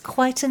thrillers.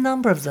 Quite a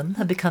number of them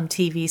have become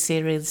TV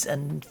series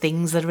and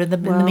things that are in the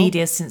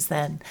media since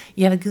then.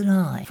 You have a good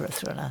eye for a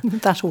thriller.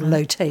 That or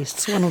low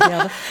tastes, one or the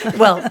other.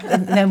 Well,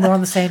 then we're on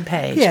the same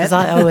page, because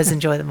I always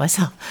enjoy them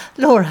myself.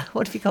 Laura,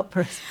 what have you got for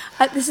us?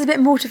 This is a bit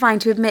mortifying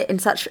to admit in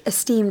such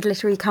esteemed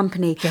literary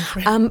company,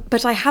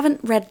 but I haven't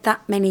read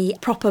that many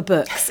proper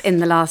books in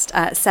the last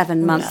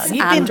 7 months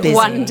and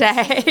one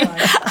day.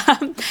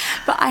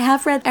 But I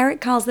have read Eric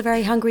Carle's The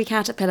Very Hungry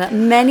Caterpillar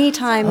many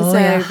times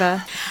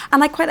over.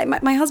 And I quite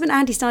like, my husband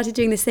Andy started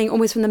doing this thing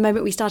almost from the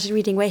moment we started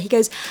reading, where he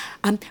goes,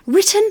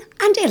 written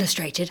and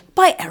illustrated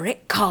by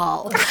Eric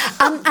Carle.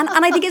 And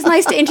I think it's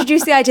nice to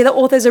introduce the idea that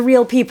authors are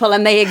real people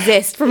and they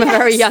exist from a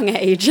very young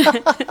age.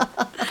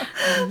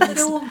 They've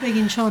all been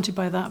enchanted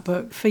by that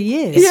book for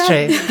years. It's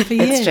true. For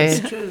years.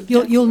 It's true.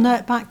 You'll know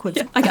it backwards.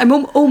 Yeah, I'm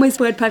almost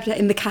word perfect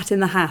in The Cat in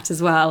the Hat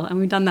as well, and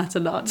we've done that a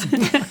lot.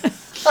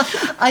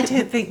 I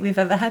don't think we've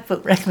ever had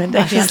book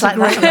recommendations That's a like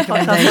great that.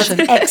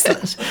 Recommendation.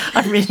 Excellent.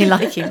 I'm really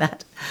liking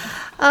that.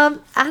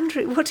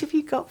 Andrew, what have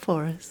you got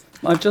for us?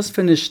 I've just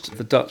finished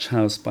The Dutch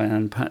House by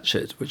Anne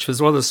Patchett, which was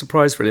rather a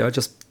surprise, really. I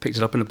just picked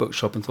it up in a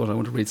bookshop and thought I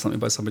want to read something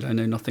by somebody I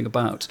know nothing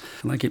about.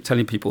 And I keep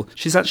telling people,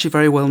 she's actually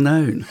very well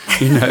known,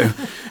 you know.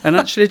 And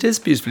actually it is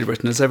beautifully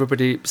written, as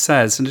everybody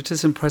says. And it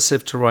is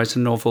impressive to write a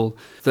novel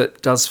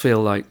that does feel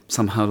like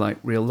somehow like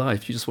real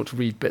life. You just want to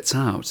read bits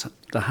out.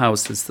 The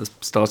house is the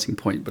starting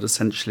point, but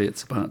essentially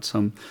it's about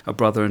a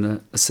brother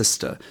and a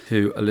sister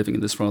who are living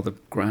in this rather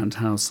grand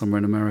house somewhere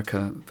in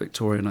America,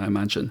 Victorian, I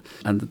imagine,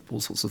 and all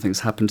sorts of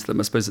things happen to them.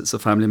 I suppose it's a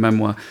family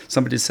memoir.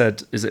 Somebody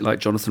said, is it like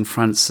Jonathan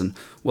Franzen?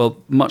 Well,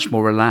 much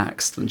more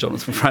relaxed than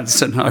Jonathan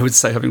Franzen, I would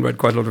say, having read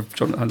quite a lot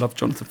of I love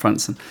Jonathan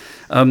Franzen.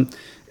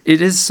 It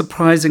is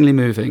surprisingly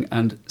moving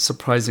and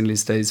surprisingly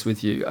stays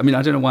with you. I mean,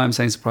 I don't know why I'm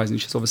saying surprising.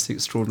 She's obviously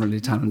extraordinarily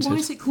talented. Why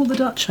is it called The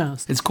Dutch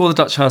House? It's called The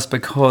Dutch House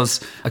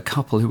because a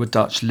couple who were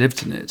Dutch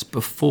lived in it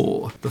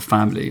before the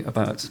family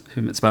about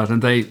whom it's about,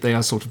 and they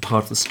are sort of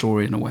part of the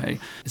story in a way.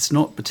 It's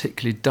not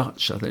particularly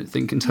Dutch, I don't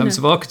think, in terms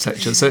of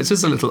architecture, so it's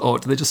just a little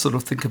odd. They just sort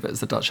of think of it as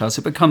the Dutch House.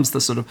 It becomes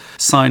the sort of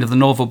sign of the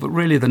novel, but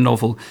really the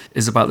novel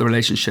is about the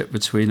relationship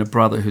between a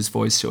brother whose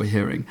voice you're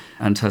hearing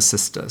and her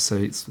sister. So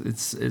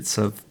it's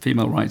a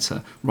female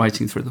writer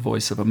writing through the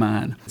voice of a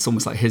man. It's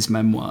almost like his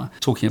memoir,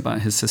 talking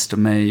about his sister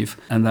Maeve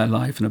and their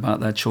life and about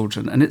their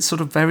children. And it's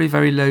sort of very,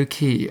 very low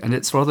key. And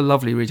it's rather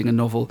lovely reading a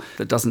novel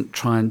that doesn't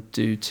try and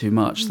do too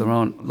much. There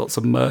aren't lots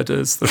of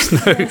murders.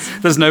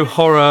 There's no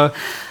horror.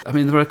 I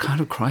mean, there are kind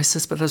of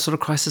crises, but there's sort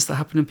of crises that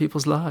happen in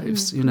people's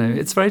lives. You know,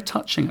 it's very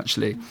touching,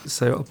 actually.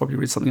 So I'll probably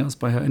read something else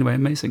by her. Anyway,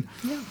 amazing.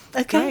 Yeah.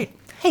 Okay.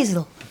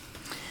 Hazel.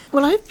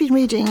 Well, I've been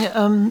reading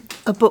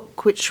a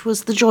book which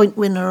was the joint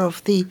winner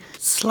of the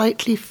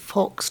Slightly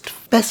Foxed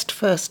Best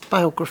First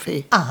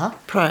Biography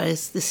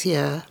Prize this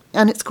year.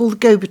 And it's called The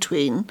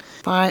Go-Between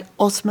by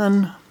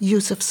Osman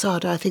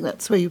Yousafzadeh. I think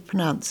that's where you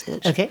pronounce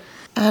it. Okay.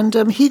 And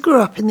he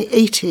grew up in the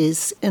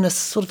 80s in a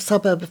sort of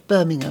suburb of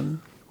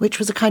Birmingham, which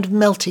was a kind of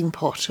melting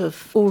pot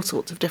of all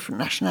sorts of different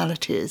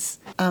nationalities.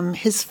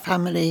 His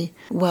family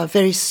were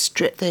very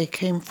strict. They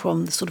came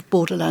from the sort of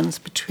borderlands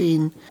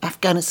between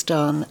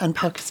Afghanistan and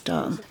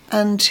Pakistan.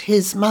 And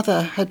his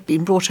mother had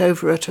been brought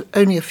over at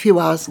only a few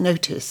hours'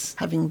 notice,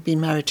 having been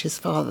married to his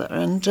father.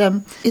 And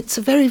it's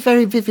a very,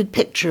 very vivid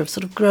picture of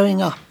sort of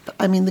growing up.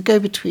 I mean, the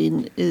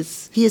go-between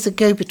he is a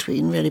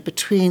go-between, really,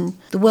 between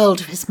the world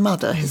of his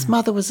mother. His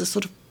mother was a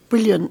sort of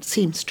brilliant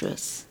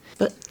seamstress.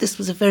 But this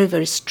was a very,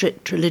 very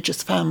strict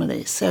religious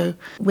family, so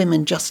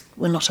women just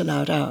were not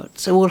allowed out.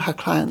 So all her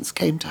clients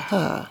came to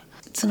her.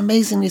 It's an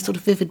amazingly sort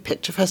of vivid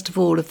picture, first of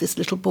all, of this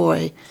little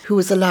boy who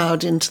was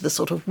allowed into the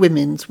sort of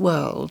women's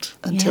world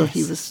until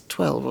he was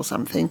 12 or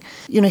something.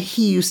 You know,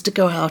 he used to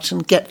go out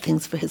and get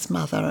things for his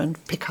mother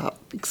and pick up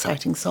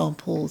exciting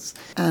samples,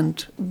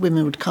 and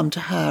women would come to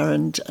her,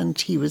 and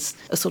he was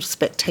a sort of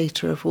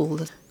spectator of all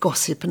the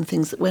gossip and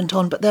things that went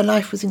on, but their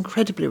life was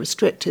incredibly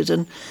restricted,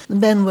 and the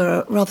men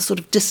were rather sort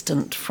of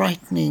distant,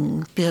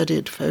 frightening,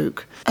 bearded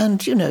folk.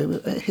 And, you know,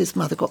 his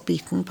mother got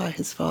beaten by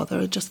his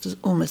father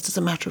almost as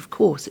a matter of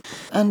course.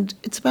 And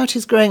it's about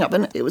his growing up,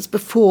 and it was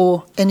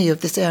before any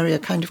of this area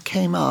kind of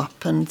came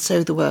up, and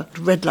so there were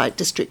red light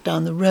district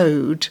down the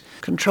road,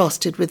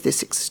 contrasted with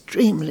this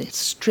extremely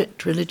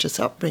strict religious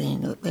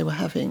upbringing that they were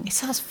having. It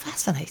sounds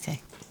fascinating.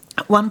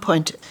 At one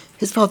point,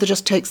 his father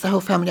just takes the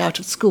whole family out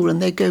of school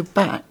and they go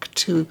back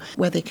to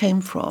where they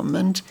came from.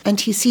 And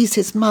he sees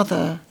his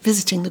mother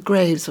visiting the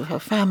graves of her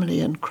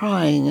family and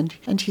crying.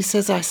 And he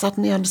says, I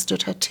suddenly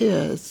understood her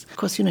tears. Of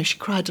course, you know, she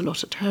cried a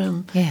lot at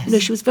home. Yes. You know,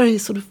 she was a very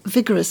sort of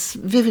vigorous,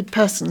 vivid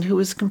person who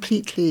was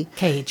completely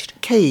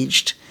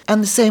caged.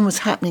 And the same was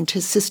happening to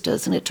his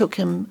sisters, and it took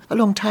him a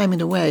long time,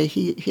 in a way,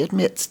 he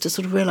admits, to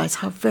sort of realise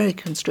how very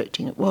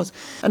constricting it was.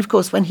 And of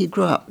course, when he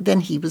grew up, then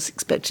he was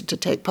expected to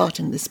take part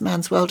in this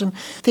man's world, and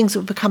things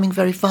were becoming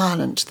very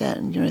violent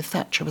then. You know,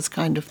 Thatcher was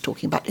kind of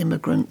talking about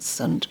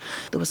immigrants, and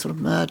there were sort of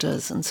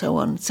murders and so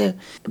on. So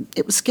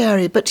it was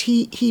scary, but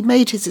he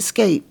made his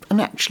escape and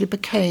actually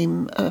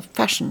became a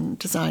fashion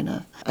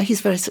designer.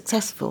 He's very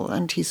successful,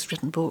 and he's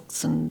written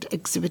books and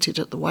exhibited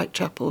at the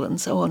Whitechapel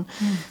and so on.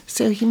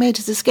 So he made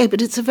his escape,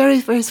 but it's a very,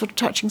 very sort of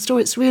touching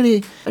story. It's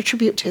really a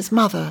tribute to his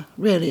mother,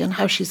 really, and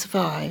how she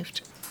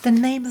survived. The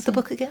name of the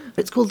book again?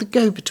 It's called The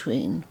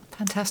Go-Between.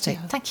 Fantastic.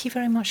 Thank you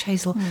very much,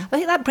 Hazel. I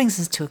think that brings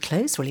us to a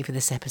close, really, for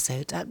this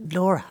episode.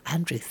 Laura,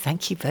 Andrew,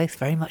 thank you both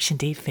very much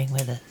indeed for being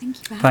with us. Thank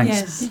you for Thanks.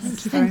 Yes,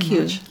 thank you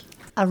very much.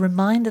 A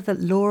reminder that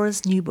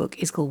Laura's new book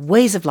is called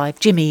Ways of Life,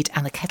 Jim Eade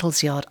and the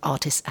Kettle's Yard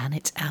Artists, and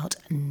it's out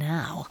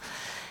now.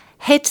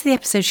 Head to the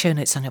episode show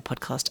notes on your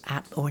podcast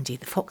app, or indeed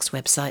the Fox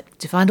website,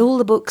 to find all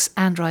the books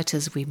and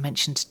writers we've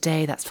mentioned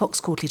today. That's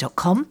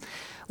foxquarterly.com,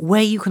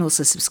 where you can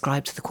also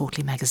subscribe to the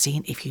Quarterly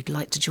magazine if you'd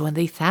like to join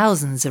the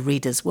thousands of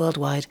readers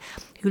worldwide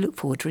who look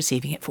forward to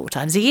receiving it 4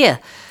 times a year.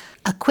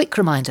 A quick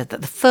reminder that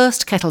the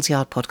first Kettle's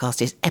Yard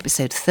podcast is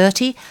episode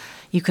 30.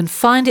 You can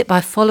find it by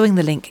following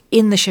the link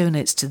in the show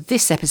notes to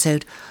this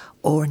episode,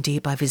 or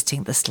indeed by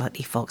visiting the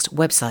Slightly Foxed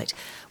website.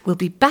 We'll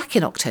be back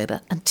in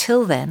October.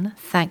 Until then,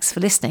 thanks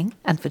for listening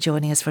and for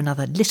joining us for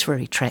another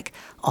literary trek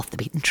off the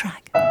beaten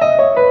track.